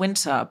since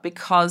winter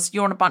because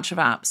you're on a bunch of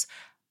apps.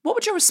 What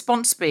would your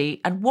response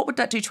be, and what would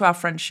that do to our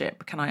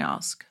friendship, can I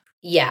ask?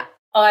 Yeah.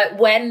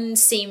 When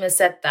Seema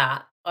said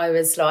that, I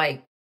was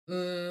like,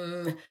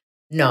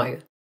 no.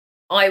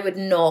 I would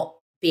not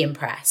be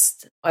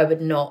impressed. I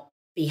would not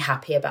be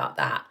happy about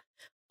that.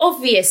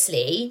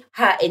 Obviously,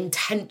 her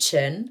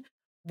intention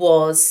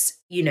was,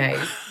 to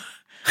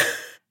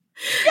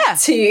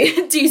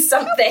do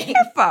something.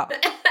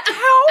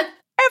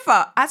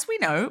 However, as we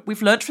know,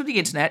 we've learned from the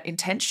internet,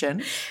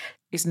 intention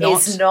is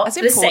not as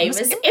the same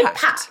as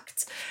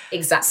impact.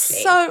 Exactly.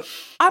 So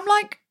I'm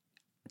like,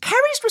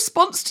 Carrie's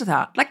response to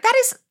that, like, that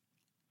is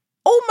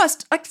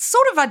almost like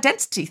sort of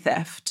identity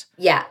theft.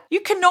 Yeah.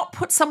 You cannot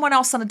put someone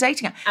else on a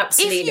dating app.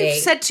 Absolutely. If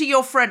you've said to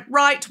your friend,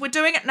 right, we're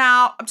doing it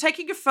now, I'm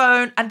taking your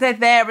phone, and they're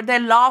there and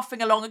they're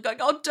laughing along and going,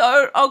 oh,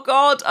 don't, oh,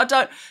 God, I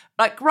don't.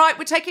 Like, right,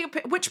 we're taking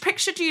which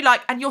picture do you like?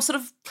 And you're sort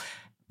of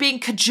being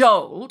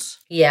cajoled.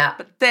 Yeah.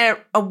 But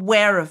they're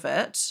aware of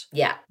it.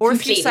 Yeah. Or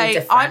if you say,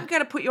 different. I'm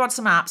going to put you on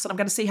some apps and I'm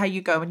going to see how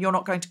you go, and you're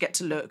not going to get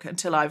to look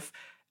until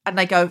and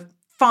they go,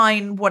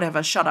 fine,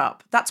 whatever, shut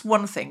up. That's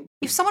one thing.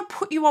 If someone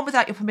put you on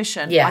without your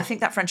permission, I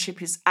think that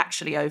friendship is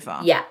actually over.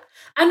 Yeah.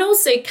 And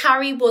also,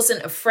 Carrie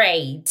wasn't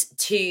afraid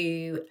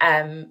to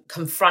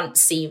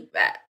confront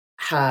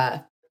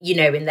her you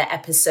know, in the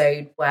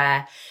episode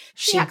where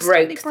she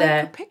accidentally broke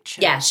broke the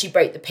picture. Yeah, she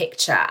broke the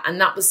picture.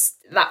 And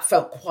that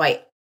felt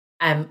quite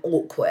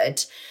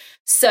awkward.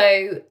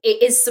 So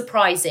it is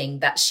surprising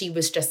that she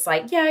was just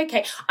like, yeah,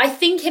 okay. I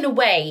think in a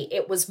way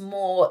it was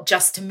more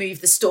just to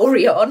move the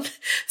story on.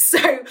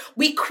 So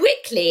we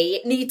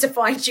quickly need to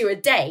find you a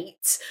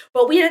date,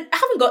 but we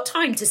haven't got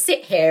time to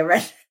sit here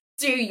and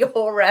do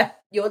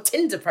your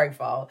Tinder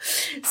profile.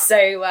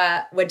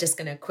 So we're just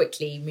going to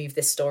quickly move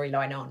this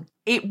storyline on.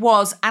 It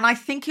was, and I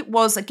think it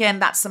was, again,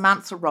 that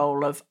Samantha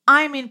role of,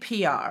 I'm in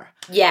PR.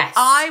 Yes.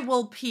 I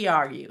will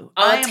PR you.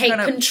 I'll take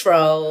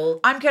control.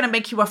 I'm going to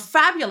make you a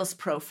fabulous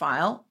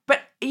profile,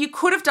 but you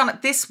could have done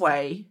it this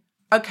way.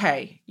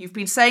 Okay, you've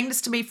been saying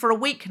this to me for a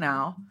week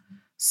now.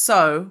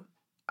 So,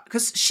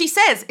 because she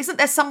says, isn't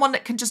there someone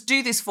that can just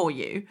do this for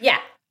you? Yeah.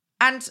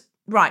 And,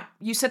 right,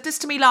 you said this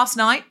to me last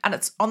night and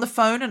it's on the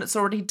phone and it's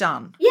already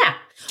done. Yeah.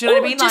 Do you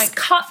know what I mean? Just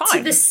cut fine.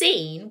 to the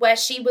scene where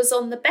she was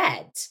on the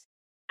bed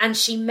and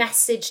she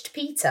messaged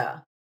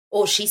Peter,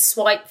 or she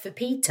swiped for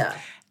Peter.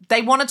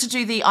 They wanted to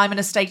do the I'm an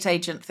estate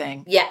agent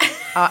thing. Yeah.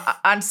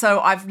 And so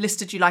I've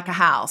listed you like a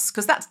house,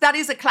 because that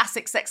is a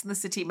classic Sex and the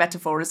City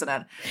metaphor, isn't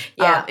it?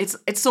 Yeah.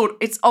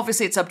 It's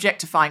obviously it's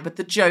objectifying, but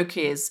the joke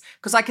is,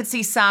 because I could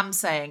see Sam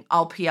saying,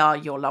 I'll PR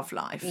your love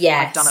life.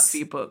 Yes. I've done it for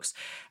your books.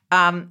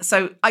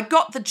 So I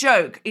got the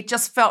joke. It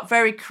just felt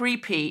very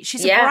creepy.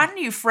 She's a brand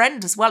new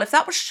friend as well. If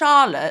that was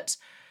Charlotte,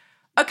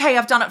 okay,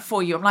 I've done it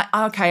for you. I'm like,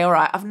 okay, all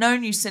right. I've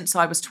known you since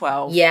I was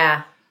 12.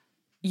 Yeah.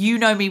 You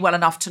know me well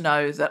enough to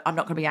know that I'm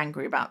not going to be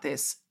angry about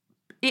this.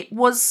 It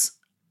was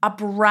a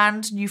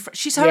brand new friend.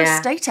 She's her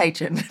estate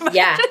agent.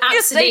 Yeah, the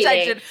estate absolutely.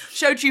 agent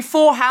showed you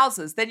 4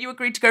 houses. Then you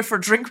agreed to go for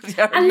a drink with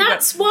her. And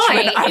that's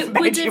why I've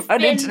made you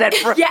an internet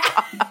broker.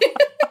 Yeah.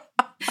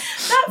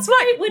 That's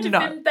why it would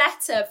have been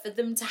better for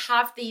them to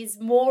have these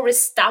more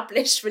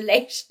established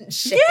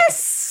relationships.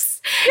 Yes.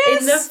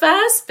 In the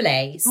first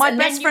place. My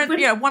best friend,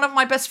 one of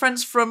my best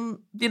friends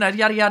from,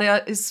 yada,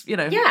 yada, is,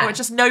 I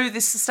just know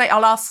this estate.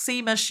 I'll ask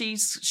Seema.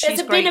 She's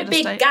There's great been a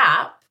big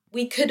gap.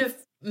 We could have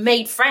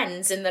made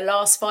friends in the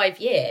last 5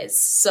 years.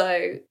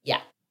 So,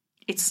 yeah.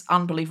 It's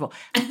unbelievable.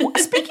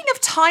 Speaking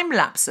of time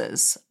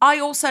lapses, I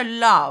also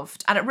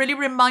loved, and it really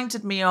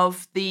reminded me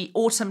of the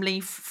autumn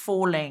leaf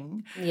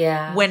falling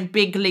when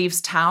Big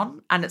leaves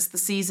town and it's the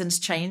seasons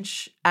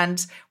change.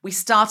 And we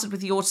started with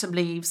the autumn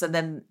leaves and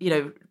then,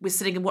 we're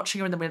sitting and watching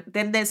her in the wind.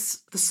 Then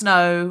there's the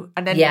snow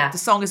and then the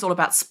song is all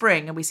about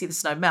spring and we see the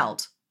snow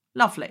melt.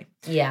 Lovely.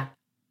 Yeah.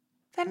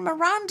 Then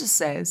Miranda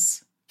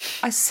says,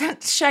 I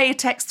sent Shay a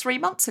text 3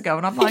 months ago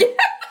and I'm like,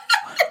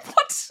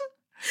 what?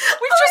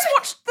 We've just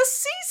watched the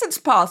seasons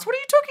pass. What are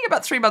you talking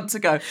about 3 months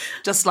ago?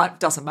 Just like,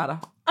 doesn't matter.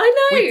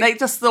 I know. They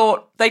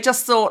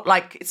just thought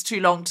like it's too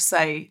long to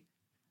say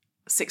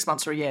 6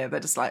 months or a year.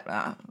 They're just like, 3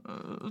 I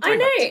know.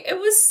 months. It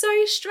was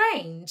so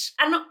strange.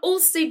 And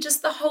also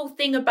just the whole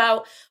thing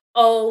about,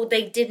 oh,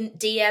 they didn't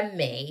DM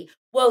me.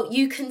 Well,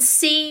 you can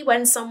see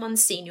when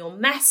someone's seen your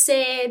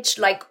message,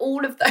 like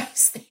all of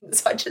those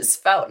things. I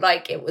just felt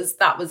like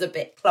that was a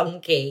bit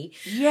clunky.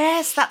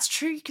 Yes, that's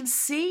true. You can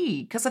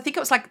see. Because I think it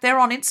was like they're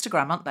on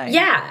Instagram, aren't they?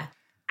 Yeah.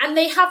 And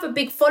they have a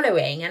big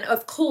following. And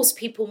of course,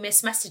 people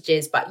miss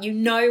messages. But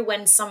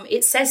when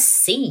it says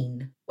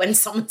seen when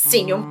someone's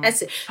seen your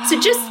message. So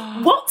just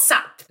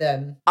WhatsApp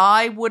them.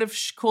 I would have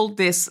called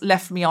this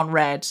left me on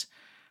red.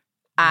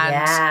 And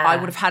I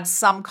would have had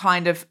some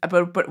kind of,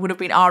 but it would have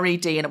been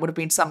RED and it would have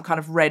been some kind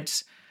of red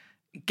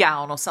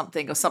gown or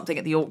something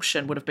at the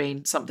auction would have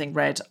been something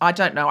red. I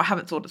don't know. I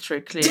haven't thought it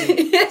through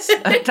clearly.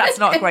 That's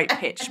not a great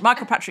pitch.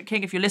 Michael Patrick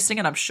King, if you're listening,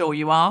 and I'm sure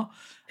you are,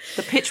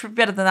 the pitch would be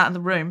better than that in the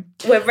room.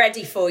 We're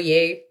ready for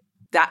you.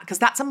 Because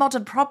that's a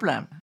modern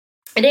problem.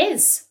 It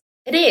is.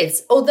 It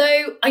is.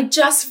 Although I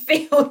just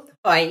feel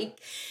like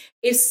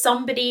if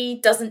somebody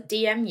doesn't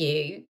DM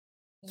you,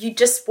 you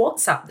just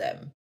WhatsApp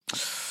them.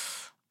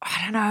 I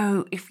don't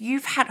know, if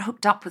you've had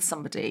hooked up with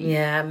somebody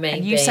maybe.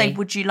 And you say,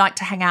 would you like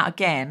to hang out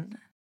again?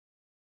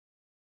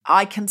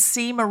 I can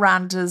see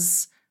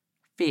Miranda's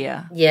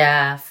fear.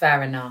 Yeah,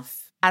 fair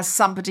enough. As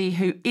somebody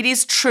who, it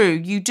is true,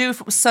 you do,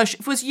 if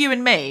it was you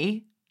and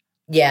me.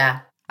 Yeah.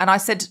 And I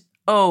said,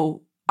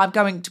 oh, I'm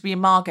going to be in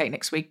Margate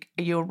next week.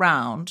 Are you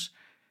around?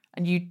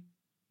 And you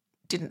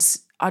didn't,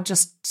 I'd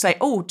just say,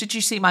 oh, did you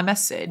see my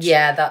message?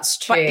 Yeah, that's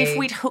true. But if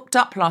we'd hooked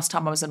up last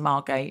time I was in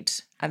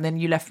Margate and then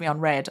you left me on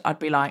red, I'd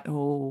be like,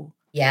 oh.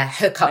 Yeah,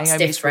 hookup's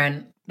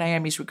different.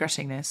 Naomi's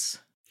regretting this.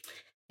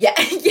 Yeah,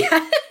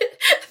 yeah.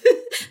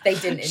 They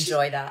didn't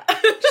enjoy that.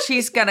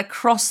 She's going to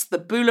cross the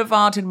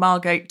boulevard in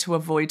Margate to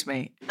avoid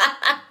me.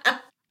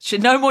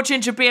 No more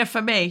ginger beer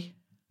for me.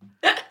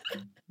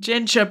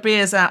 Ginger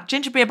beer's out.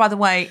 Ginger beer, by the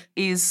way,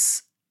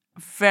 is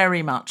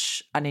very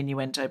much an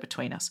innuendo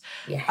between us.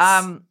 Yes.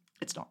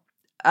 It's not.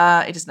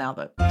 It is now,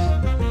 though.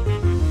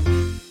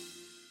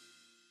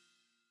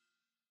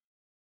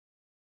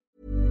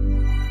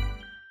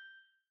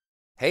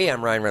 Hey,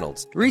 I'm Ryan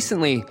Reynolds.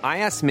 Recently, I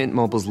asked Mint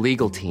Mobile's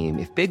legal team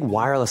if big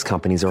wireless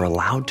companies are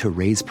allowed to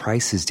raise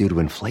prices due to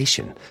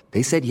inflation.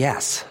 They said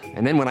yes.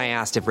 And then when I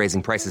asked if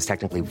raising prices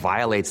technically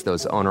violates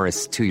those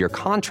onerous 2-year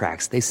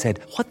contracts, they said,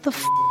 "What the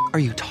f*** are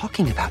you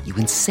talking about, you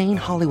insane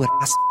Hollywood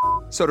ass?"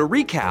 So to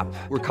recap,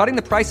 we're cutting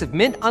the price of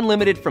Mint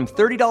Unlimited from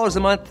 $30 a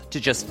month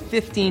to just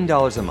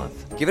 $15 a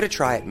month. Give it a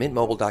try at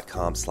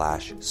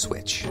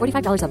mintmobile.com/switch.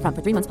 $45 up front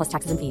for 3 months plus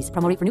taxes and fees.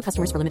 Promo rate for new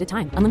customers for limited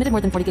time. Unlimited more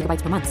than 40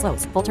 gigabytes per month.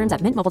 Slows full terms at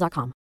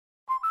mintmobile.com.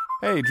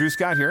 Hey, Drew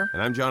Scott here,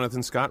 and I'm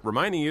Jonathan Scott,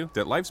 reminding you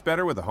that life's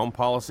better with a home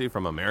policy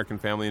from American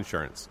Family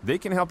Insurance. They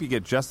can help you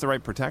get just the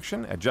right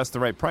protection at just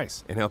the right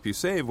price and help you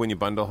save when you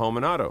bundle home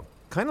and auto.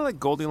 Kind of like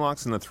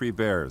Goldilocks and the Three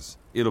Bears.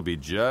 It'll be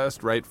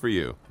just right for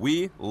you.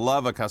 We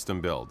love a custom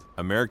build.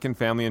 American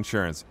Family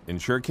Insurance.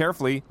 Insure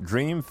carefully,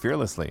 dream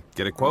fearlessly.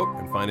 Get a quote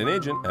and find an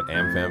agent at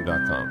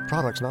amfam.com.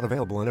 Products not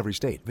available in every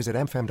state. Visit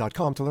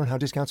amfam.com to learn how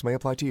discounts may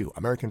apply to you.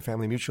 American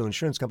Family Mutual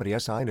Insurance Company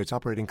SI and its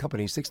operating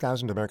company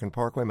 6000 American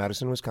Parkway,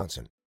 Madison,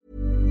 Wisconsin.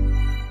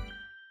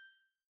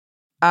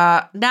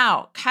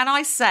 Now, can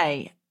I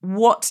say,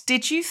 what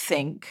did you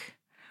think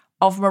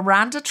of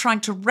Miranda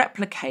trying to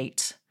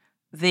replicate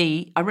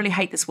I really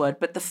hate this word,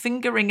 but the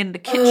fingering in the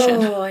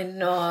kitchen? Oh, I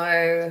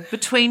know.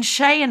 Between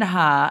Shay and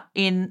her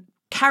in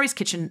Carrie's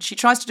kitchen. She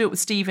tries to do it with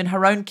Steve in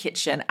her own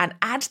kitchen and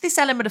add this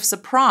element of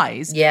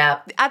surprise.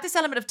 Yeah. Add this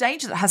element of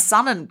danger that her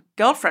son and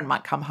girlfriend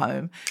might come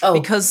home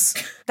because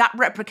that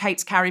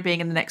replicates Carrie being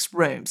in the next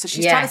room. So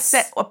she's trying to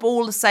set up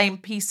all the same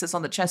pieces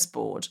on the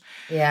chessboard.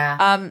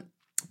 Yeah.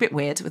 Bit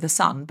weird with a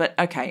son, but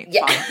okay,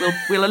 fine.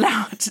 We'll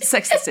allow it.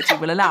 Sex and the City,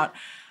 we'll allow it.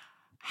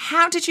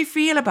 How did you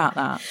feel about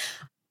that?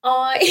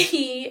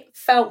 I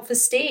felt for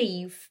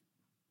Steve.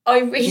 I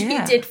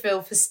really did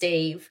feel for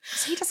Steve.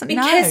 He doesn't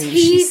know. Because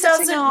he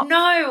doesn't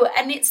know.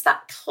 And it's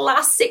that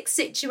classic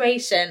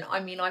situation. I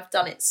mean, I've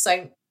done it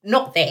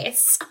not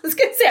this. I was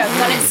going to say I've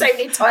done it so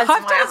many times.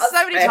 I've done it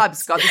so many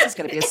times. God, this is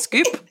going to be a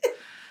scoop.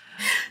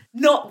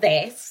 Not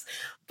this.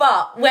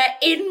 But where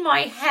in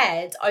my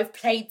head I've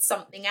played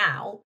something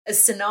out, a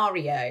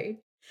scenario.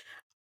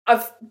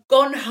 I've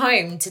gone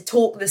home to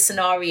talk the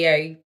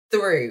scenario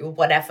through,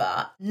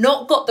 whatever,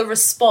 not got the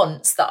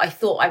response that I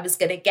thought I was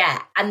going to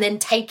get, and then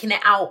taken it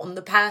out on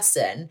the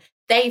person.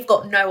 They've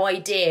got no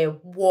idea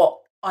what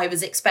I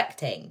was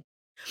expecting.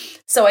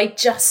 So I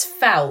just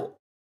felt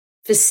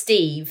for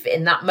Steve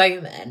in that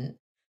moment,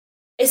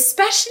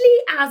 especially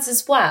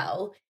as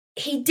well,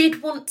 he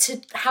did want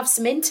to have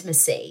some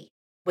intimacy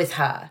with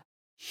her.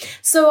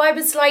 So I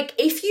was like,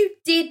 if you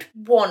did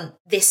want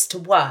this to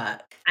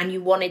work and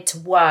you wanted to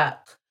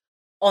work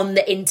on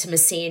the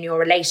intimacy in your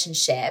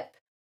relationship,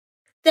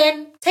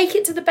 then take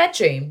it to the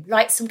bedroom,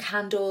 light some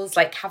candles,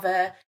 like have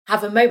a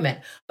moment.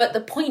 But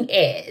the point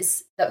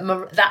is that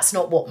that's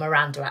not what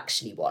Miranda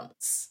actually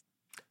wants.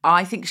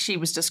 I think she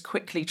was just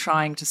quickly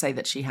trying to say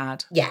that she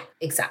had. Yeah,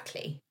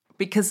 exactly.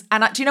 Because,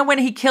 and do you know when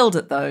he killed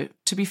it though?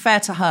 To be fair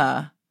to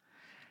her,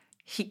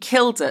 he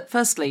killed it.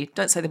 Firstly,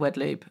 don't say the word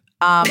lube.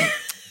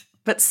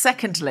 But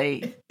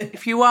secondly,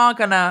 if you are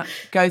going to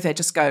go there,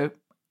 just go,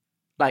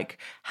 like,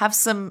 have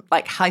some,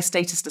 like, high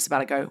statusness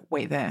about it. Go,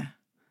 wait there.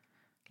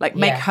 Like,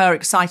 make her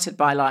excited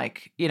by,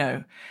 like, you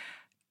know,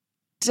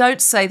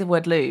 don't say the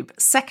word lube.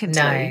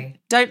 Secondly,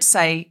 don't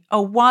say,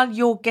 oh, while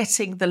you're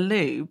getting the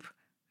lube,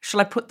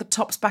 shall I put the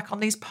tops back on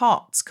these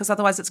pots? Because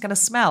otherwise it's going to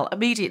smell.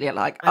 Immediately,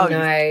 like, oh, you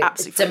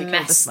absolutely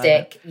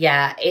domestic.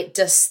 Yeah, it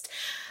just...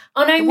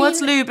 The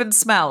words lube and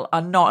smell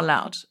are not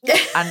allowed.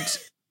 And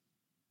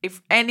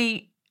if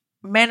any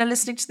men are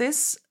listening to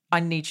this,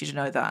 I need you to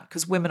know that,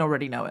 because women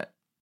already know it.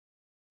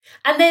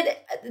 And then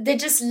they're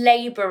just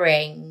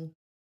labouring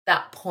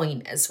that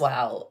point as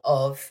well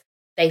of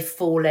they've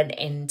fallen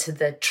into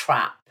the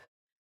trap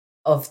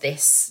of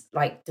this,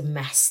 like,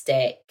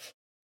 domestic,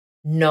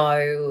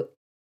 no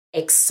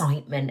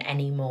excitement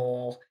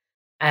anymore.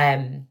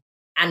 And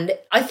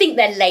I think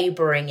they're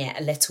labouring it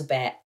a little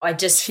bit.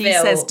 She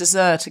says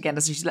dessert again,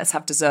 doesn't she? Let's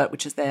have dessert,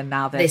 which is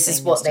now their this thing. This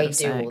is what they do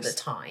sex. all the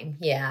time.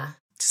 Yeah.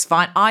 It's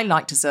fine. I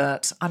like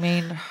dessert. I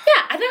mean...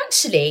 Yeah, and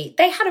actually,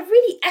 they had a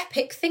really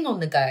epic thing on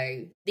the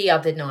go the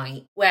other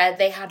night where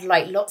they had,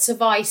 like, lots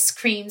of ice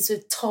creams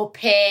with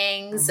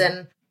toppings,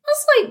 and I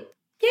was like,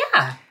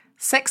 yeah.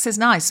 Sex is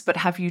nice, but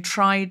have you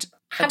tried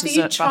a dessert buffet? Have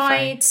you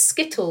tried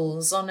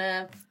Skittles on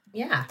a...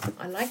 Yeah,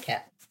 I like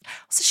it.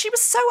 So she was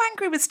so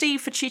angry with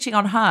Steve for cheating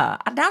on her,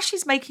 and now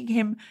she's making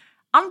him,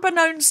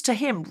 unbeknownst to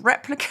him,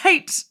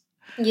 replicate...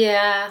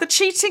 the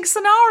cheating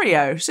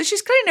scenario. So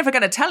she's clearly never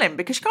going to tell him,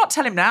 because she can't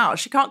tell him now.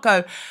 She can't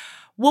go,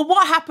 well,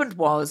 what happened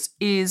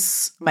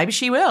is, maybe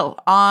she will.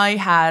 I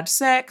had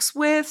sex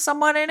with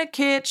someone in a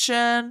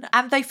kitchen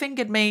and they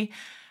fingered me.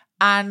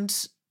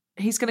 And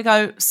he's going to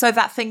go, so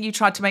that thing you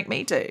tried to make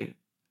me do.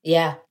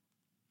 Yeah.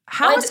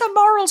 How has her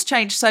morals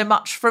changed so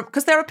much from,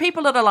 because there are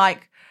people that are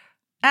like,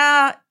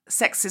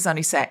 sex is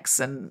only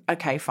sex. And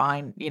okay,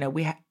 fine. You know,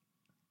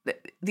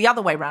 the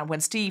other way around, when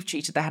Steve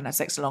cheated, they hadn't had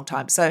sex in a long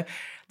time. So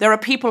there are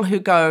people who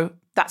go,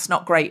 that's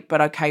not great, but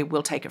okay,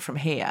 we'll take it from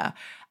here.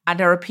 And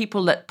there are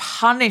people that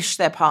punish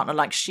their partner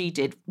like she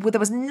did. Well, there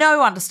was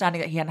no understanding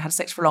that he hadn't had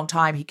sex for a long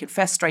time. He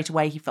confessed straight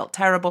away. He felt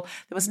terrible.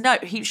 There was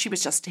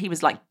he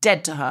was like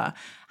dead to her.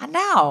 And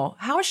now,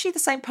 how is she the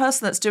same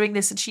person that's doing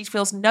this and she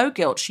feels no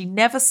guilt? She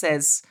never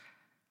says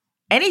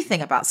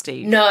anything about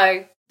Steve.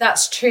 No,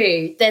 that's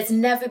true. There's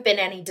never been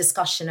any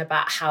discussion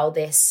about how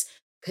this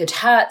could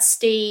hurt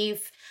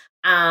Steve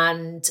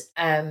and,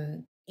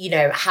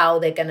 how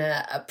they're going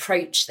to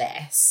approach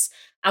this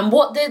and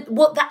what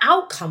the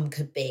outcome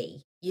could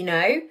be.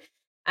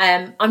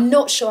 I'm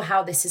not sure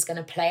how this is going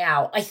to play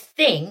out. I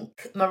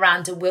think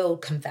Miranda will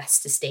confess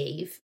to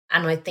Steve,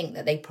 and I think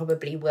that they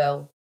probably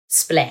will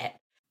split.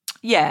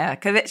 Yeah,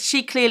 because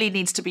she clearly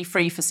needs to be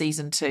free for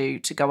season 2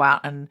 to go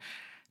out and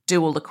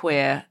do all the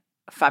queer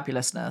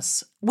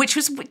fabulousness, which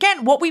was,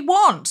 again, what we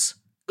want.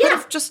 Could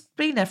have just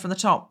been there from the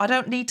top. I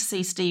don't need to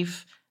see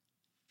Steve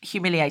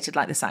humiliated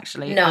like this,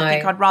 actually. No. I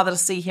think I'd rather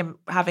see him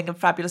having a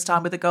fabulous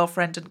time with a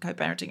girlfriend and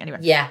co-parenting anyway.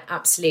 Yeah,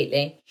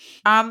 absolutely.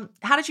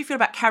 How did you feel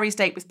about Carrie's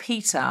date with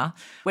Peter,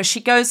 where she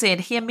goes in,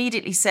 he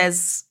immediately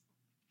says,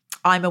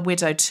 I'm a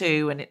widow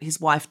too, and his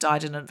wife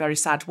died in a very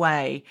sad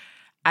way,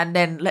 and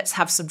then let's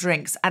have some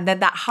drinks. And then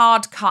that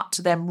hard cut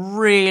to them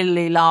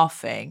really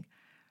laughing,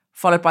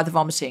 followed by the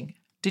vomiting.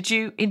 Did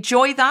you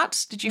enjoy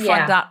that? Did you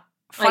find that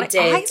funny? I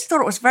did. I thought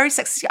it was very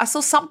sexy. I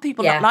saw some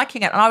people not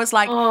liking it, and I was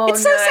like,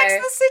 it's so Sex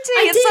and the City.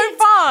 It's so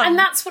fun. And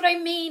that's what I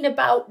mean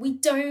about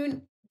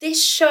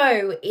this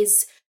show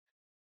is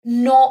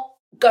not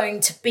going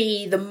to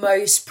be the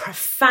most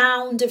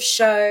profound of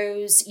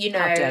shows,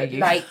 How dare you.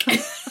 like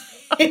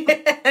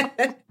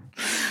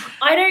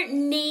I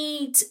don't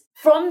need,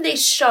 from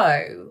this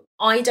show,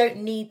 I don't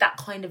need that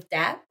kind of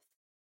depth.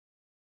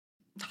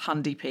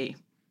 Hundy P.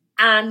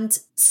 And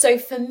so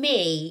for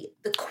me,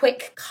 the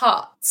quick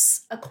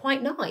cuts are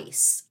quite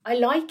nice. I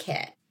like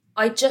it.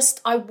 I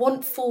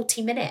want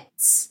 40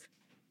 minutes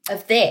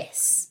of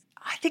this.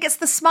 I think it's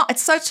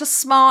such a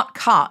smart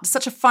cut,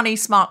 such a funny,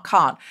 smart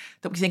cut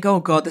that we think, oh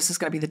God, this is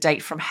going to be the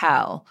date from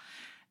hell.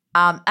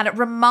 And it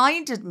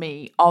reminded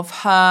me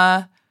of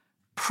her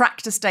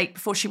practice date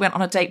before she went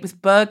on a date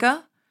with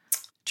Berger.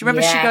 Do you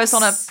remember she goes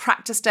on a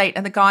practice date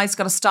and the guy's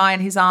got a sty in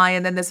his eye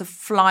and then there's a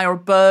fly or a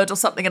bird or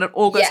something and it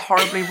all goes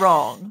horribly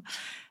wrong?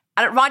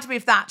 And it reminded me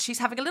of that. She's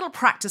having a little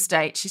practice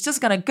date. She's just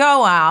going to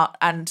go out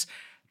and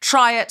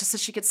try it so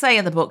she could say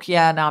in the book,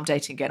 now I'm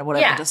dating again or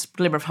whatever, just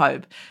glimmer of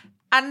hope.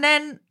 And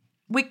then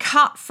we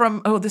cut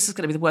from, this is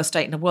going to be the worst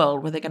date in the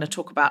world where they're going to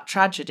talk about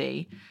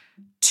tragedy,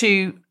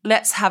 to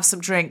let's have some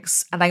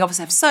drinks. And they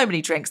obviously have so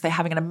many drinks. They're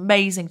having an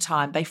amazing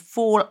time. They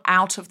fall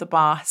out of the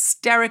bar,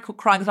 hysterical,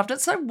 crying with laughter.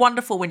 It's so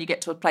wonderful when you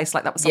get to a place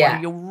like that with someone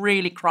who you're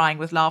really crying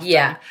with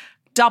laughter,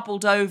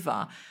 doubled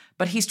over.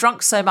 But he's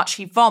drunk so much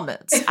he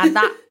vomits, and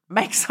that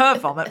makes her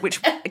vomit,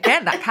 which,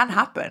 again, that can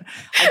happen.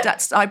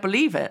 I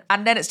believe it.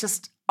 And then it's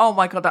just, oh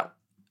my God,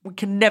 we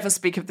can never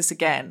speak of this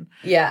again.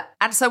 Yeah.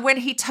 And so when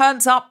he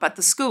turns up at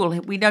the school,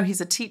 we know he's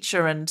a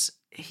teacher, and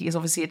he is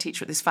obviously a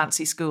teacher at this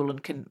fancy school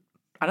and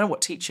I don't know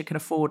what teacher can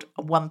afford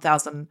a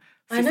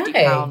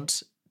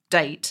 £1,050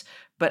 date,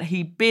 but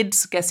he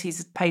bids, guess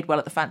he's paid well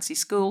at the fancy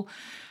school.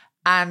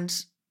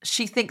 And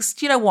she thinks,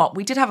 do you know what?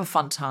 We did have a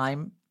fun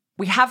time.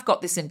 We have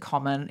got this in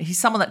common. He's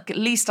someone that at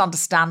least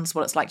understands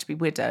what it's like to be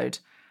widowed.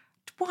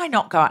 Why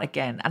not go out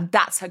again? And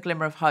that's her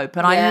glimmer of hope.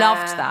 And I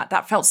loved that.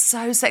 That felt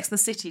so Sex and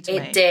the City to me.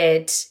 It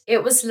did.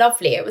 It was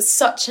lovely. It was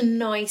such a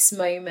nice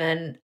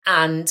moment.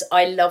 And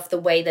I love the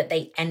way that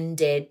they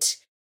ended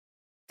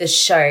the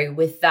show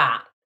with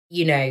that.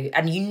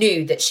 And you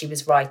knew that she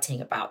was writing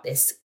about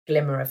this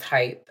glimmer of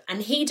hope.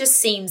 And he just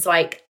seems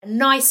like a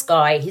nice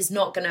guy. He's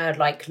not going to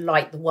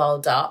light the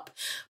world up,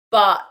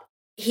 but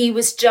he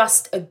was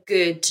just a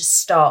good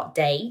start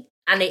date.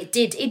 And it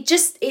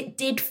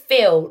did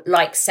feel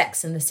like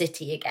Sex and the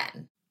City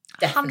again.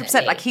 Definitely.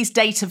 100%, like he's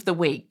date of the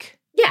week.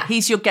 Yeah.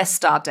 He's your guest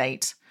star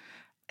date.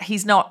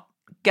 He's not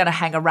going to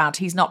hang around.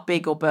 He's not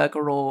Big or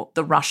Berger or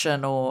the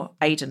Russian or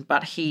Aidan,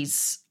 but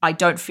I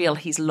don't feel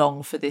he's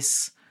long for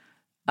this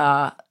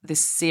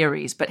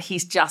series, but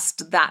he's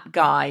just that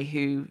guy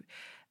who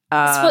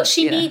it's what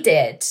she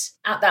needed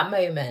at that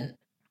moment.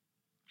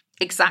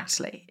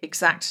 Exactly.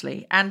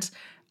 And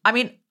I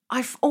mean,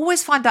 I've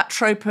always find that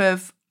trope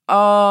of,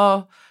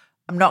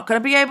 I'm not going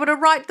to be able to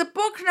write the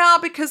book now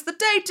because the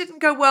date didn't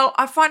go well.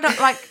 I find out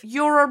like,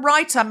 you're a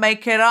writer,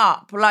 make it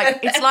up. Like,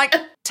 it's like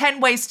 10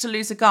 Ways to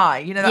Lose a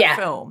Guy, that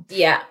film?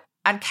 Yeah.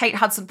 And Kate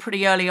Hudson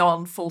pretty early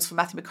on falls for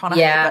Matthew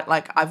McConaughey, but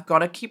like, I've got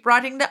to keep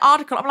writing the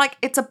article. I'm like,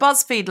 it's a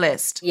BuzzFeed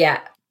list. Yeah.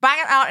 Bang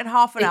it out in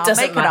half an hour,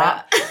 make it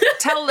up,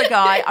 tell the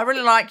guy, I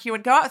really like you,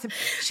 and go out with him.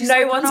 She's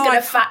no one's going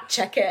to fact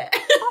check it.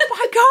 Oh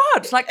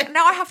my God. Like,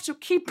 now I have to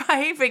keep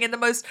behaving in the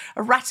most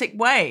erratic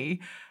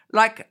way.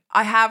 Like,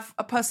 I have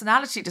a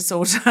personality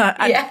disorder,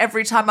 and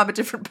every time I'm a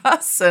different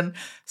person,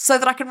 so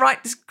that I can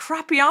write this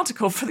crappy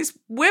article for this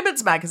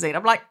women's magazine.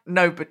 I'm like,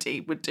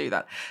 nobody would do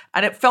that.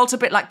 And it felt a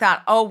bit like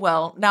that. Oh,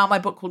 well, now my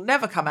book will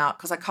never come out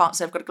because I can't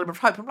say I've got a glimmer of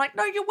hope. I'm like,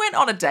 no, you went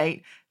on a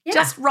date. Yeah,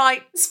 just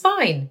write. It's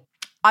fine.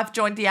 I've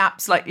joined the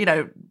apps, like,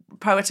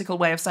 poetical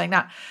way of saying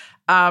that.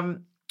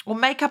 Well,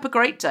 make up a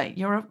great date.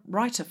 You're a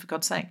writer, for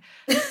God's sake.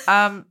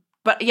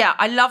 But yeah,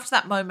 I loved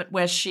that moment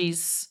where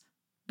she's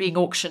being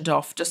auctioned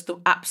off, just the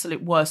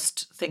absolute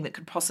worst thing that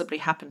could possibly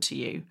happen to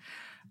you.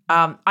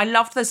 I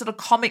loved those sort of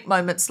comic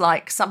moments,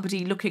 like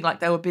somebody looking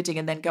like they were bidding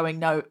and then going,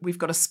 no, we've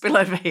got a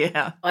spillover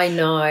here. I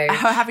know.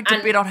 Her having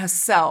to bid on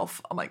herself.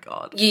 Oh, my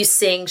God. You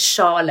seeing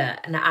Charlotte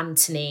and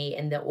Anthony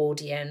in the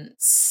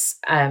audience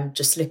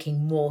just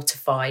looking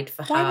mortified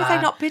for her. Why were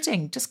they not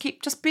bidding?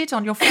 Just bid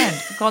on your friend,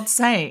 for God's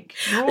sake.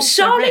 You're all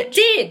Charlotte so rich.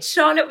 did.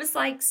 Charlotte was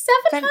like,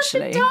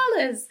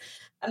 $700.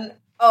 And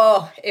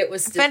it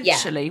was...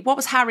 Eventually. What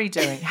was Harry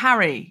doing?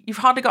 Harry, you've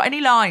hardly got any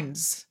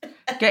lines.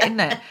 Get in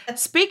there.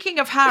 Speaking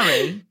of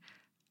Harry...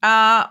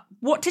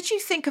 what did you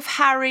think of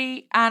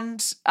Harry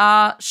and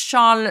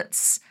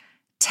Charlotte's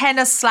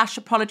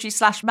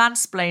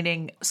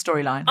tennis/apology/mansplaining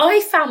storyline?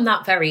 I found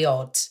that very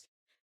odd.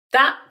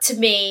 That, to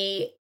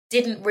me,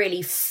 didn't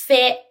really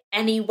fit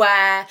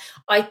anywhere.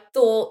 I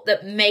thought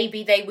that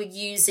maybe they were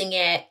using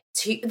it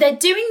to... They're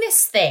doing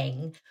this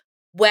thing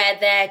where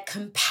they're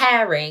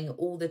comparing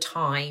all the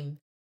time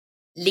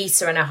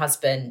Lisa and her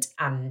husband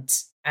and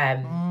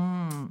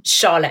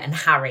Charlotte and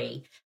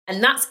Harry.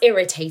 And that's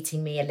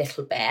irritating me a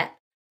little bit.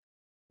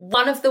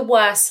 One of the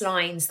worst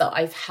lines that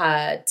I've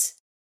heard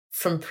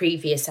from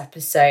previous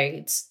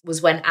episodes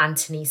was when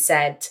Anthony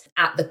said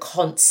at the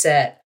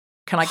concert...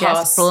 Can I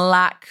guess?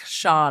 Black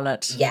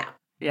Charlotte. Yeah.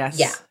 Yes.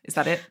 Yeah. Is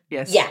that it?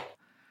 Yes. Yeah.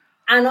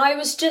 And I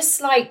was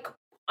just like,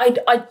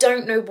 I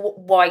don't know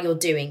why you're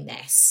doing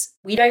this.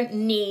 We don't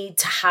need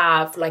to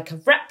have like a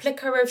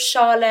replica of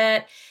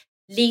Charlotte.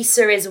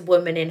 Lisa is a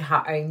woman in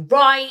her own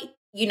right,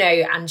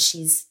 and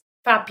she's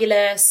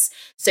fabulous.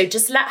 So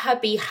just let her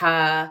be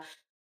her.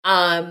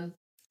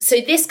 So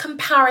this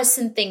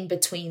comparison thing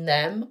between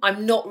them,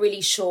 I'm not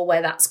really sure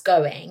where that's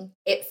going.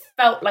 It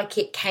felt like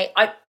it came...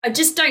 I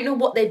just don't know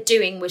what they're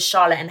doing with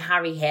Charlotte and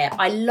Harry here.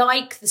 I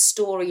like the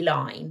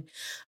storyline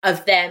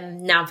of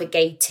them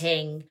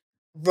navigating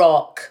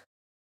rock,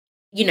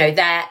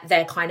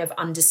 their kind of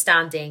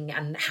understanding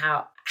and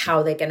how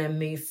they're going to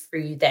move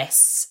through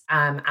this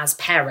as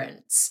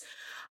parents.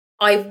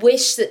 I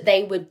wish that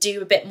they would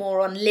do a bit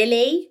more on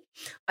Lily.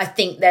 I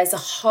think there's a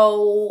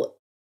whole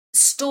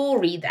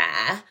story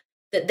there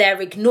that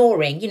they're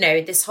ignoring,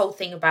 this whole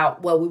thing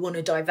about, well, we want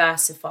to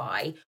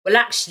diversify. Well,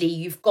 actually,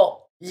 you've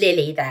got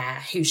Lily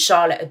there, who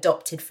Charlotte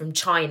adopted from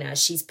China.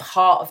 She's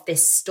part of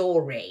this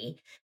story,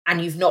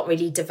 and you've not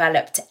really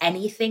developed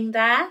anything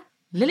there.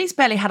 Lily's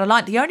barely had a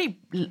line. The only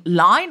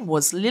line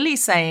was Lily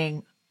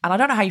saying, and I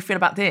don't know how you feel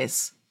about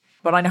this,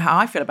 but I know how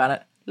I feel about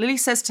it. Lily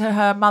says to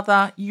her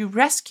mother, you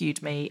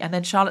rescued me. And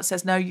then Charlotte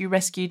says, no, you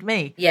rescued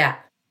me. Yeah.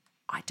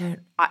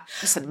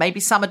 Listen, maybe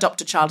some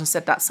adopted child has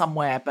said that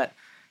somewhere, but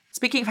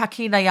speaking of how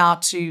keen they are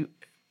to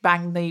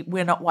bang the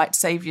 "We're not white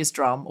saviors"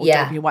 drum or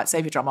 "Don't be a white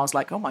savior" drum, I was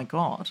like, oh my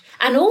God.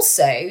 And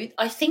also,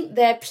 I think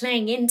they're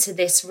playing into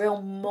this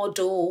real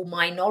model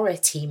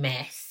minority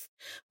myth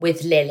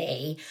with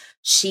Lily.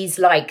 She's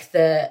like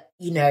the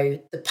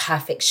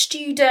perfect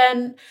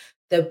student,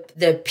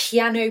 the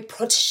piano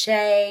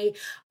protege,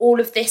 all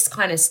of this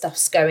kind of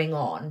stuff's going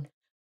on.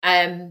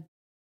 And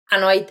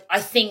I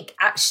think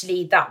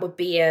actually that would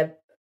be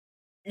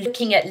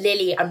looking at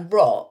Lily and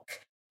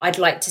Rock, I'd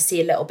like to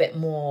see a little bit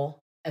more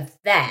of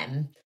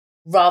them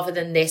rather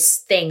than this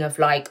thing of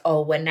like,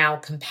 oh, we're now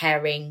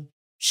comparing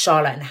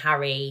Charlotte and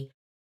Harry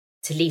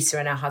to Lisa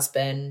and her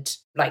husband.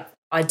 Like,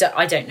 I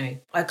don't know.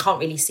 I can't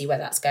really see where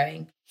that's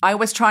going. I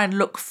always try and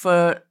look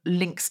for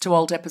links to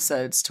old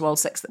episodes, to old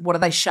sex. What are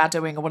they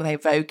shadowing or what are they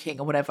evoking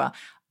or whatever?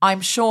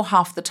 I'm sure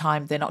half the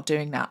time they're not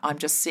doing that. I'm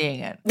just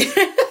seeing it.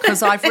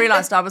 Because I've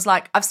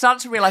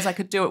started to realize I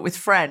could do it with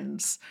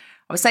friends.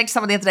 I was saying to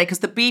someone the other day, because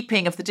the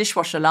beeping of the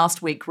dishwasher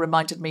last week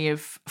reminded me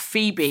of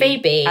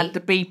Phoebe and the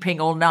beeping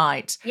all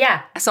night.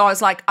 Yeah. So I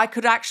was like, I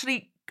could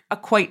actually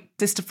equate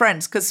this to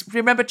Friends, because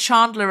remember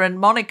Chandler and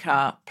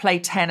Monica play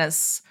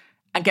tennis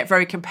and get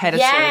very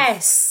competitive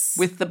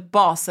with the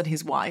boss and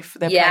his wife.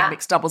 They're playing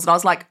mixed doubles. And I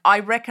was like, I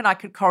reckon I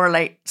could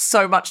correlate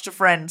so much to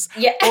Friends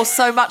or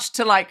so much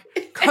to like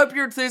Curb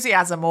Your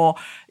Enthusiasm or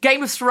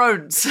Game of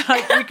Thrones.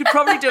 Like, we could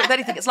probably do it with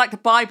anything. It's like the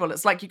Bible.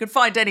 It's like you could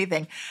find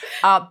anything.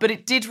 But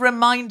it did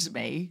remind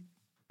me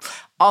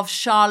of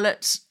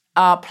Charlotte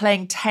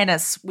playing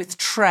tennis with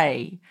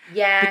Trey.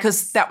 Yeah.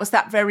 Because that was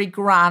that very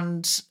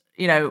grand,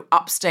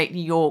 upstate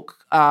New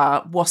York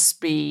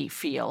waspy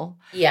feel.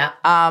 Yeah.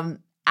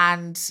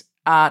 And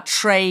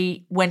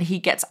Trey, when he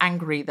gets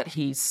angry that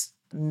he's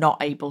not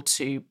able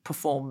to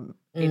perform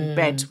in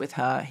bed with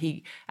her,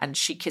 and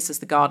she kisses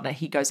the gardener,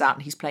 he goes out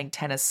and he's playing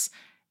tennis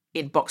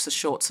in boxer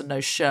shorts and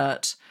no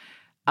shirt.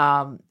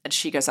 And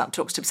she goes out and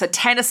talks to him. So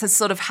tennis has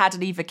sort of had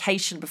an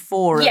evocation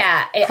before of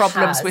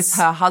problems with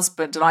her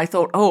husband. And I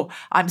thought, oh,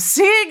 I'm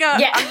seeing a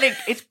link.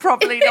 It's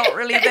probably not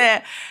really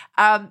there.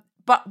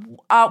 But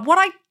what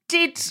I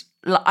did,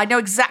 I know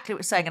exactly what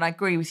you're saying and I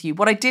agree with you.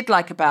 What I did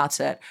like about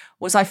it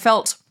was I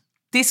felt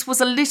this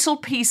was a little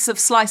piece of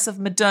slice of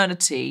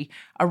modernity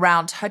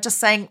around her just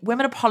saying,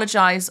 women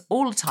apologise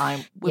all the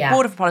time. We're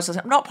bored of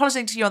apologising. I'm not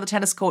apologising to you on the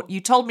tennis court.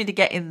 You told me to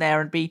get in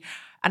there and be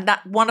And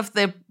that one of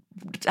the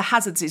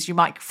hazards is you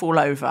might fall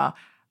over.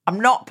 I'm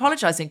not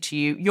apologising to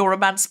you. You're a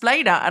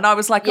mansplainer. And I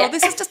was like, oh,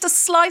 this is just a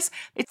slice.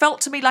 It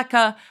felt to me like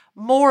a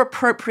more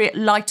appropriate,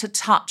 lighter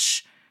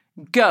touch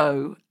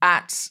go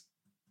at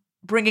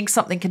bringing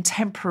something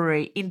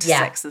contemporary into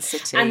Sex and the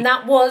City. And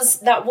that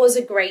was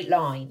a great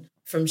line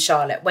from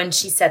Charlotte when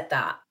she said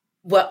that.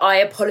 Well, I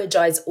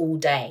apologise all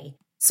day,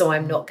 so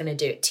I'm not going to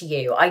do it to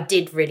you. I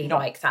did really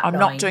like that line. I'm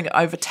not doing it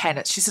over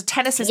tennis. She said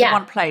tennis is the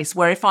one place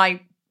where if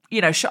I,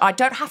 I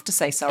don't have to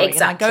say sorry.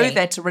 Exactly. And I go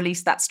there to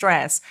release that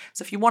stress.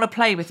 So if you want to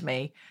play with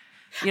me,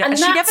 and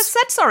she never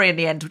said sorry in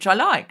the end, which I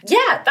liked.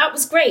 Yeah, that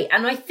was great.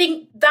 And I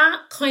think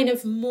that kind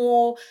of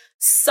more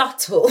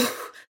subtlety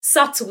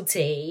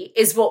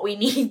is what we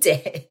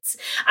needed.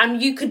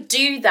 And you could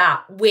do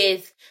that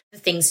with the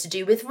things to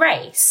do with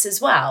race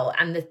as well.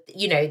 And the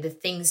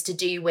things to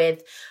do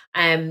with,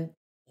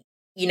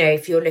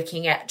 if you're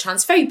looking at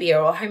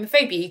transphobia or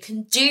homophobia, you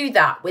can do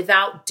that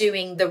without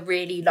doing the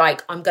really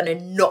I'm going to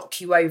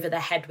knock you over the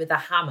head with a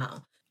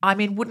hammer. I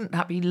mean, wouldn't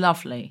that be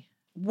lovely?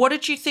 What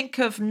did you think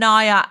of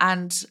Naya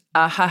and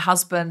her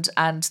husband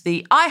and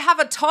the I have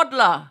a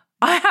toddler,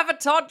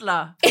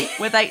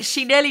 where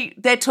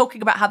they're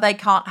talking about how they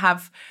can't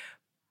have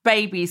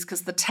babies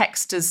because the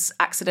text has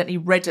accidentally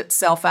read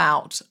itself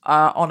out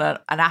on an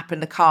app in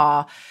the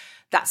car.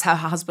 That's how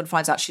her husband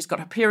finds out she's got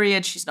her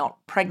period. She's not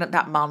pregnant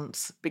that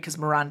month because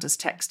Miranda's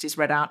text is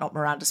read out, not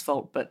Miranda's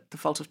fault, but the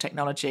fault of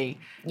technology.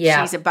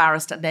 Yeah. She's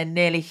embarrassed and then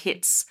nearly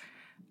hits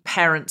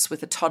parents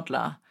with a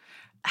toddler.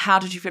 How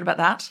did you feel about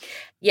that?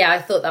 Yeah, I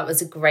thought that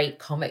was a great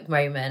comic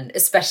moment,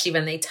 especially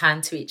when they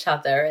turn to each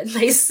other and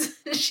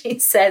she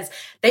says,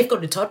 they've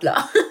got a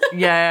toddler.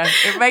 Yeah,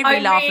 it made me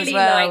laugh as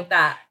well. I really like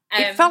that.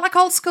 It felt like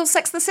old school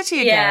Sex and the City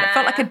again. Yeah. It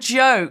felt like a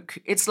joke.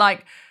 It's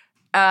like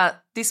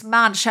this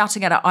man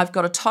shouting at her, I've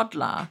got a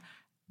toddler,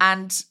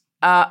 and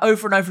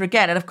over and over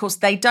again. And of course,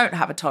 they don't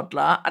have a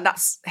toddler, and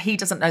he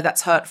doesn't know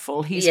that's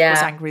hurtful. He was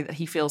angry that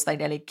he feels they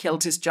nearly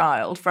killed his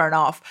child. Fair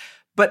enough.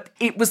 But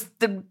it was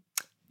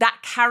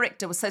that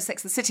character was so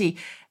Sex and the City.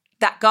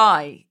 That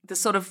guy,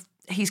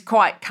 he's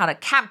quite kind of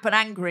camp and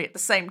angry at the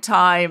same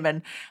time.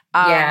 And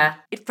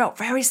it felt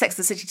very Sex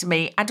and the City to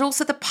me. And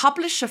also the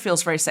publisher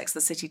feels very Sex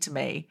and the City to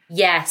me.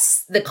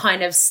 Yes, the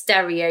kind of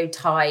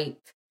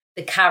stereotype,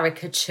 the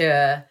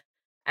caricature.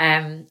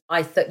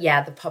 I thought,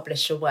 the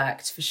publisher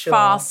worked for sure.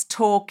 Fast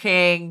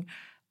talking,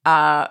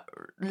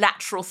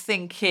 lateral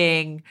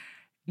thinking,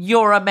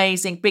 you're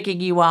amazing, bigging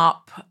you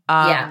up.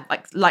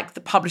 Like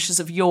the publishers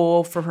of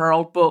yore from her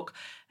old book,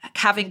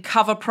 having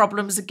cover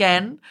problems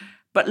again.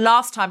 But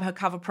last time her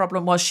cover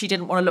problem was she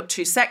didn't want to look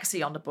too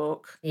sexy on the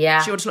book.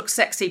 Yeah. She wanted to look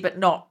sexy, but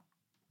not,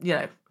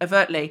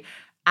 overtly.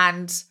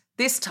 And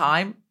this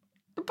time,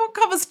 the book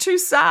cover's too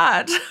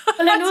sad.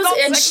 Well,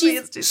 and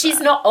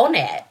she's not on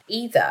it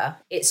either.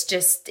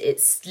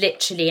 It's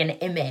literally an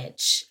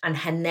image and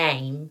her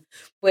name,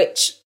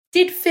 which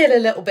did feel a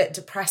little bit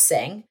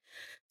depressing.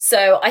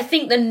 So I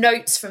think the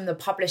notes from the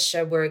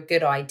publisher were a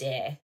good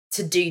idea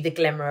to do the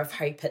glimmer of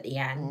hope at the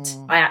end.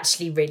 I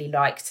actually really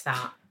liked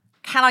that.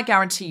 Can I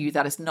guarantee you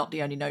that is not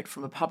the only note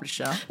from a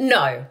publisher?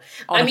 No.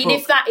 I mean,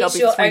 if that is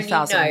your only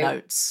note,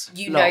 notes,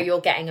 know you're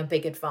getting a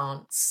big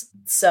advance.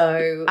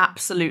 So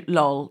absolute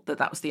lol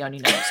that was the only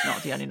note. It's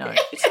not the only note.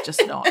 It's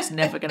just not. It's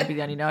never going to be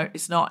the only note.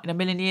 It's not. In a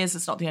million years,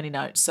 it's not the only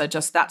note. So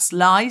that's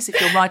lies. If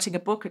you're writing a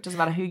book, it doesn't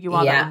matter who you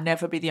are. That will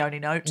never be the only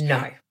note.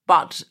 No.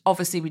 But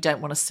obviously we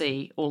don't want to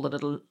see all the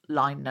little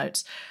line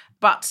notes.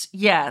 But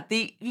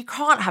you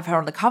can't have her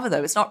on the cover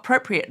though. It's not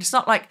appropriate. It's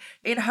not like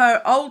in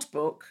her old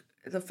book,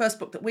 the first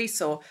book that we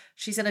saw,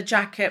 she's in a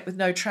jacket with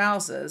no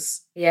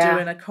trousers,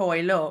 doing a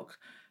coy look.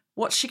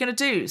 What's she going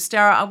to do?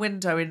 Stare out a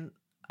window in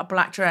a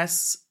black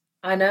dress?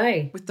 I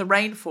know. With the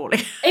rain falling.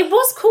 It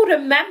was called a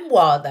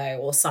memoir though,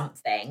 or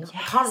something. Yes. I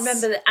can't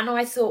remember that. And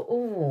I thought,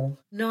 oh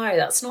no,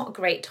 that's not a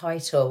great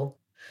title.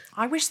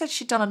 I wish that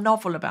she'd done a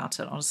novel about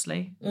it,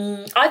 honestly.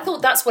 I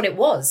thought that's what it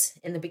was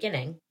in the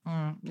beginning.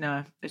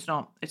 No, it's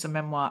not. It's a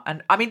memoir.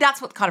 And I mean,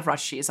 that's what kind of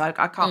rush she is. I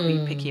can't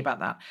be picky about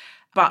that.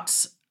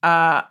 But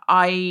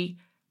I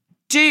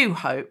do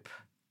hope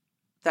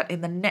that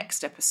in the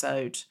next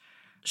episode,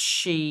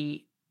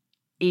 she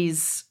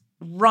is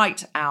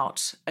right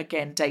out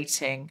again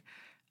dating,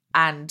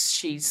 and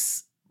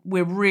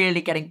we're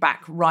really getting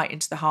back right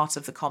into the heart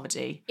of the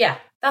comedy. Yeah,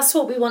 that's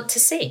what we want to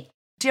see.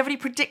 Do you have any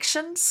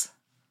predictions?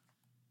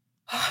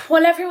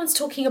 Well, everyone's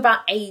talking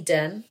about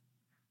Aidan.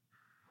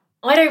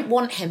 I don't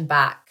want him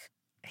back.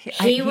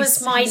 He's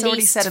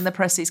already said in the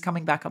press he's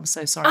coming back. I'm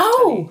so sorry.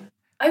 Oh,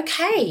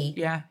 okay.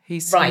 Yeah,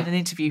 he's in an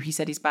interview. He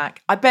said he's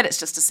back. I bet it's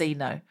just a scene,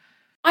 though.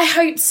 I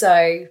hope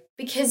so,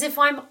 because if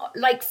I'm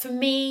for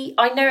me,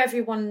 I know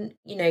everyone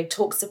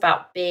talks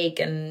about Big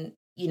and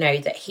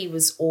that he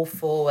was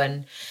awful,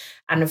 and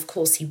of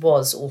course he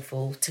was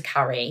awful to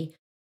Carrie.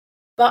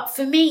 But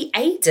for me,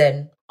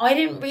 Aidan, I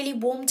didn't really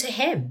warm to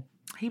him.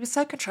 He was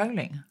so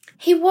controlling.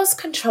 He was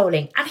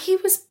controlling, and he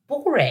was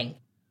boring.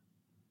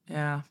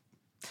 Yeah.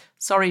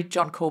 Sorry,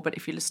 John Corbett,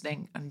 if you're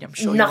listening, and I'm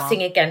sure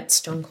Nothing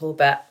against John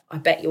Corbett. I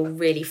bet you're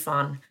really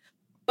fun.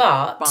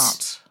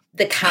 But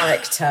the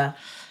character.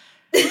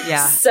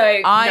 Yeah. So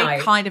I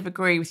kind of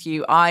agree with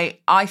you.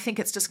 I think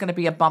it's just going to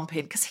be a bump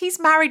in because he's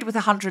married with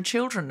 100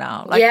 children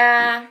now. Like,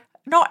 yeah.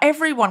 Not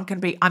everyone can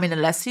be, I mean,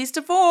 unless he's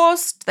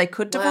divorced, they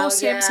could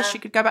divorce him so she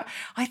could go back.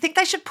 I think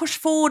they should push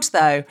forward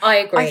though. I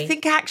agree. I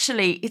think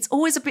actually it's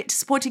always a bit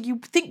disappointing. You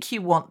think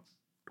you want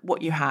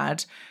what you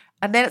had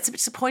and then it's a bit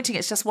disappointing.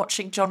 It's just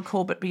watching John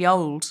Corbett be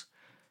old.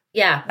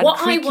 Yeah.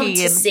 What I want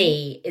to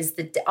see is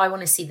I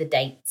want to see the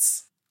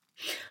dates.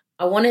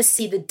 I want to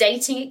see the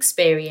dating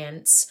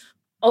experience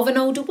of an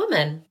older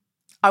woman.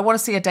 I want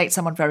to see her date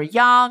someone very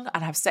young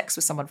and have sex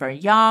with someone very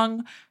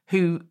young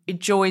who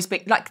enjoys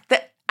being like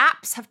the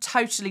apps have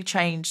totally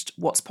changed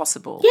what's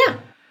possible. Yeah.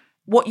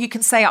 What you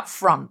can say up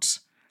front.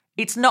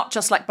 It's not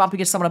just like bumping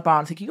into someone at a bar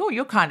and thinking, oh,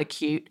 you're kind of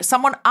cute.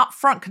 Someone up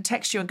front can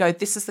text you and go,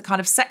 this is the kind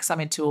of sex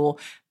I'm into, or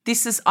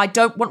I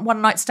don't want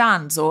one night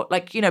stands, or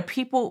like, you know,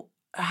 people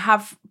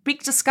have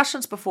big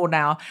discussions before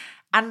now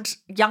and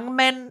young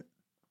men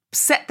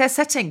set their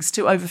settings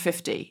to over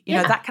 50. You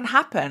know, that can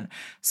happen.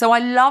 So I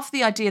love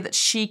the idea that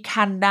she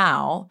can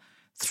now,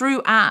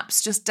 through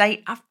apps, just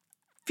date a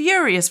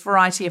furious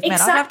variety of men. I'd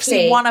have to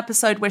see one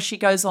episode where she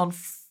goes on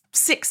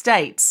 6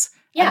 dates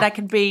and they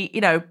can be, you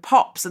know,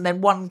 pops and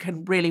then one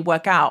can really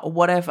work out or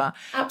whatever.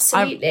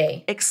 Absolutely.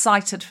 I'm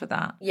excited for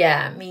that.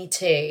 Yeah, me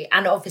too.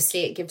 And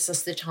obviously it gives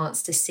us the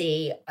chance to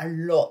see a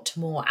lot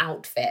more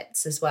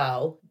outfits as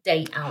well,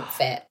 date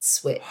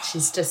outfits, which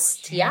is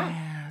just,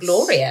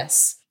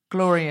 glorious.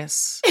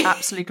 Glorious.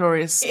 Absolutely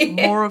glorious.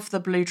 More of the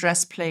blue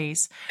dress,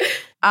 please.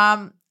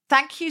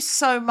 Thank you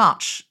so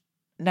much,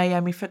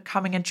 Naomi, for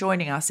coming and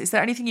joining us. Is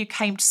there anything you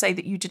came to say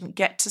that you didn't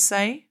get to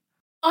say?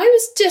 I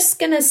was just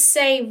going to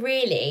say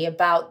really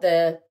about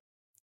the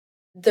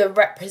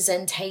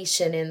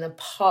representation in the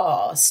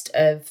past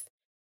of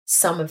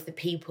some of the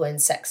people in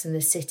Sex and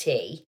the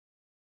City,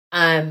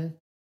 some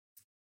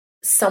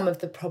of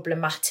the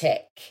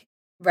problematic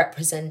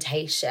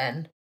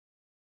representation.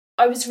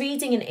 I was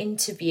reading an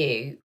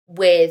interview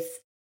with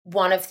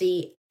one of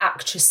the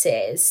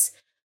actresses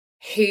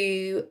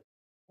who,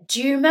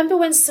 do you remember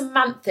when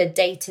Samantha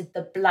dated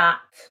the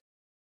black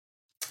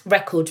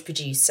record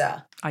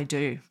producer? I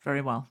do,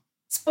 very well.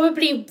 It's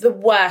probably the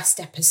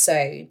worst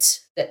episode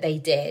that they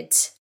did.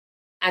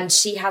 And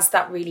she has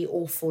that really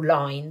awful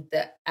line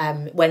that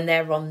when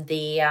they're on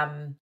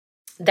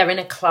they're in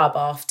a club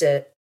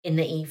after in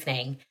the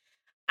evening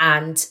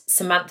and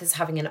Samantha's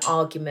having an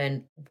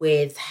argument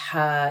with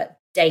her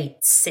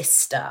date's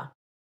sister,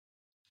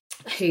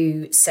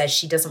 who says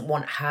she doesn't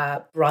want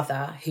her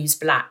brother, who's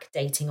black,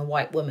 dating a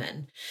white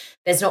woman.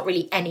 There's not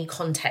really any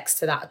context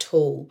to that at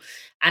all.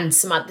 And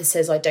Samantha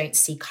says, I don't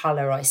see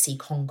colour, I see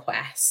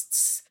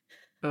conquests.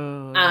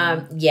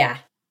 Yeah,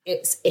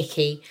 it's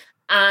icky.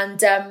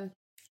 And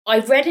I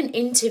read an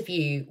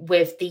interview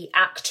with the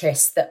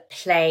actress that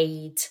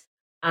played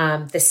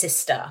the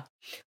sister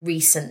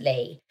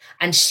recently.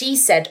 And she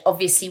said,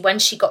 obviously, when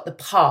she got the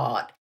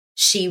part,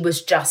 she was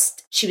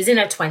in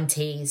her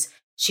 20s.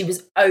 She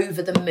was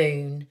over the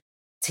moon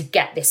to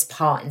get this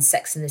part in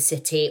Sex and the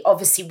City.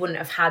 Obviously wouldn't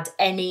have had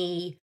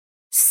any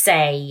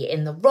say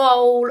in the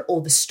role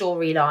or the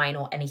storyline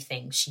or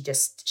anything. She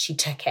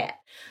took it.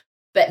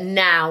 But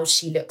now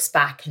she looks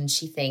back and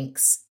she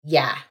thinks,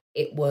 yeah,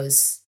 it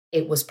was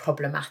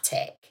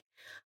problematic.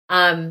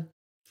 And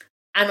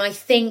I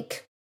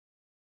think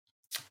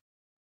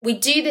we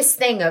do this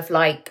thing of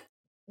like,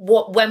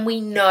 when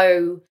we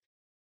know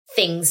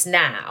things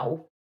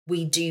now,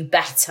 we do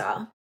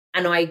better.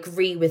 And I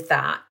agree with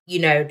that. You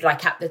know,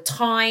 like at the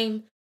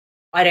time,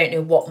 I don't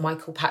know what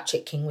Michael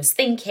Patrick King was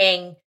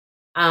thinking.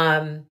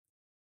 Now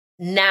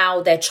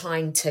they're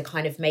trying to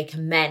kind of make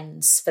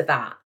amends for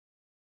that.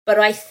 But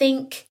I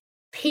think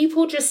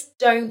people just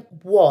don't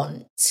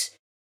want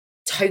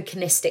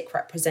tokenistic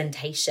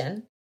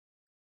representation.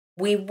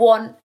 We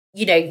want,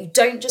 you know, you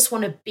don't just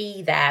want to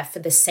be there for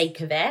the sake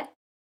of it.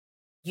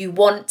 You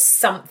want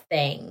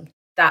something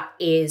that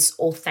is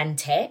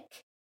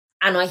authentic.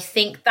 And I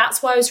think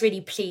that's why I was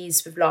really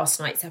pleased with last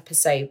night's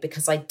episode,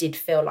 because I did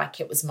feel like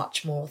it was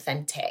much more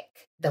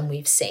authentic than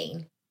we've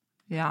seen.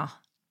 Yeah.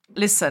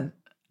 Listen,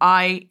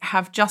 I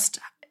have just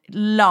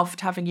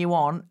loved having you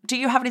on. Do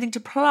you have anything to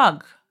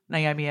plug,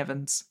 Naomi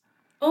Evans?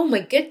 Oh,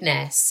 my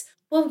goodness.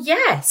 Well,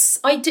 yes,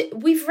 I do.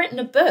 We've written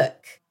a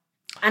book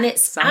and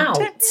it's out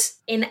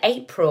in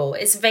April.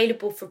 It's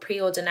available for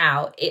pre-order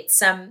now.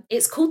 It's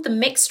called The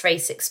Mixed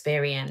Race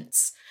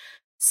Experience.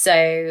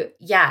 So,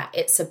 yeah,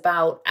 it's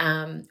about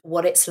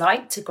what it's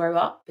like to grow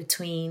up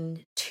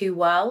between two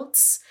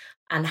worlds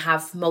and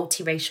have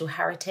multiracial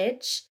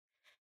heritage.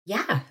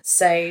 Yeah,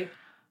 so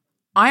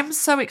I'm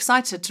so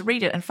excited to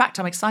read it. In fact,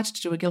 I'm excited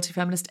to do a Guilty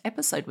Feminist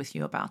episode with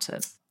you about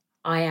it.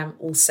 I am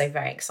also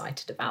very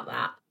excited about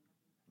that.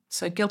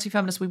 So Guilty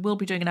Feminist, we will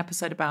be doing an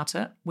episode about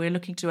it. We're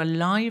looking to do a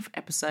live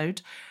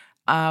episode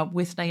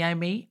with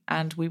Naomi,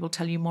 and we will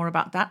tell you more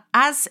about that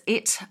as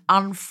it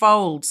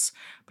unfolds.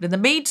 But in the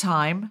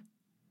meantime,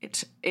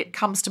 it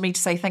comes to me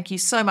to say thank you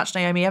so much,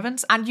 Naomi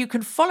Evans. And you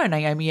can follow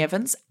Naomi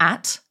Evans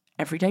at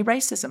Everyday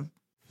Racism.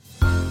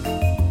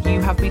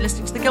 You have been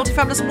listening to The Guilty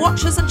Feminist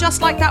Watchers, and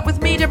Just Like That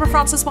with me, Deborah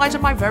Francis White,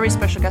 and my very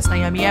special guest,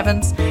 Naomi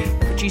Evans. The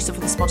producer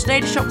for The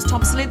Spontaneity Shop was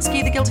Tom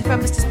Salinsky. The Guilty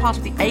Feminist is part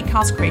of the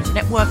Acast Creator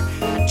Network,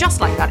 and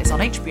Just Like That is on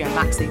HBO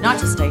Max in the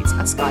United States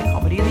and Sky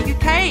Comedy in the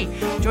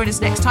UK. Join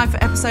us next time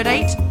for episode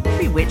 8,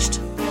 Bewitched,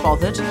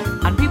 Bothered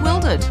and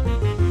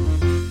Bewildered.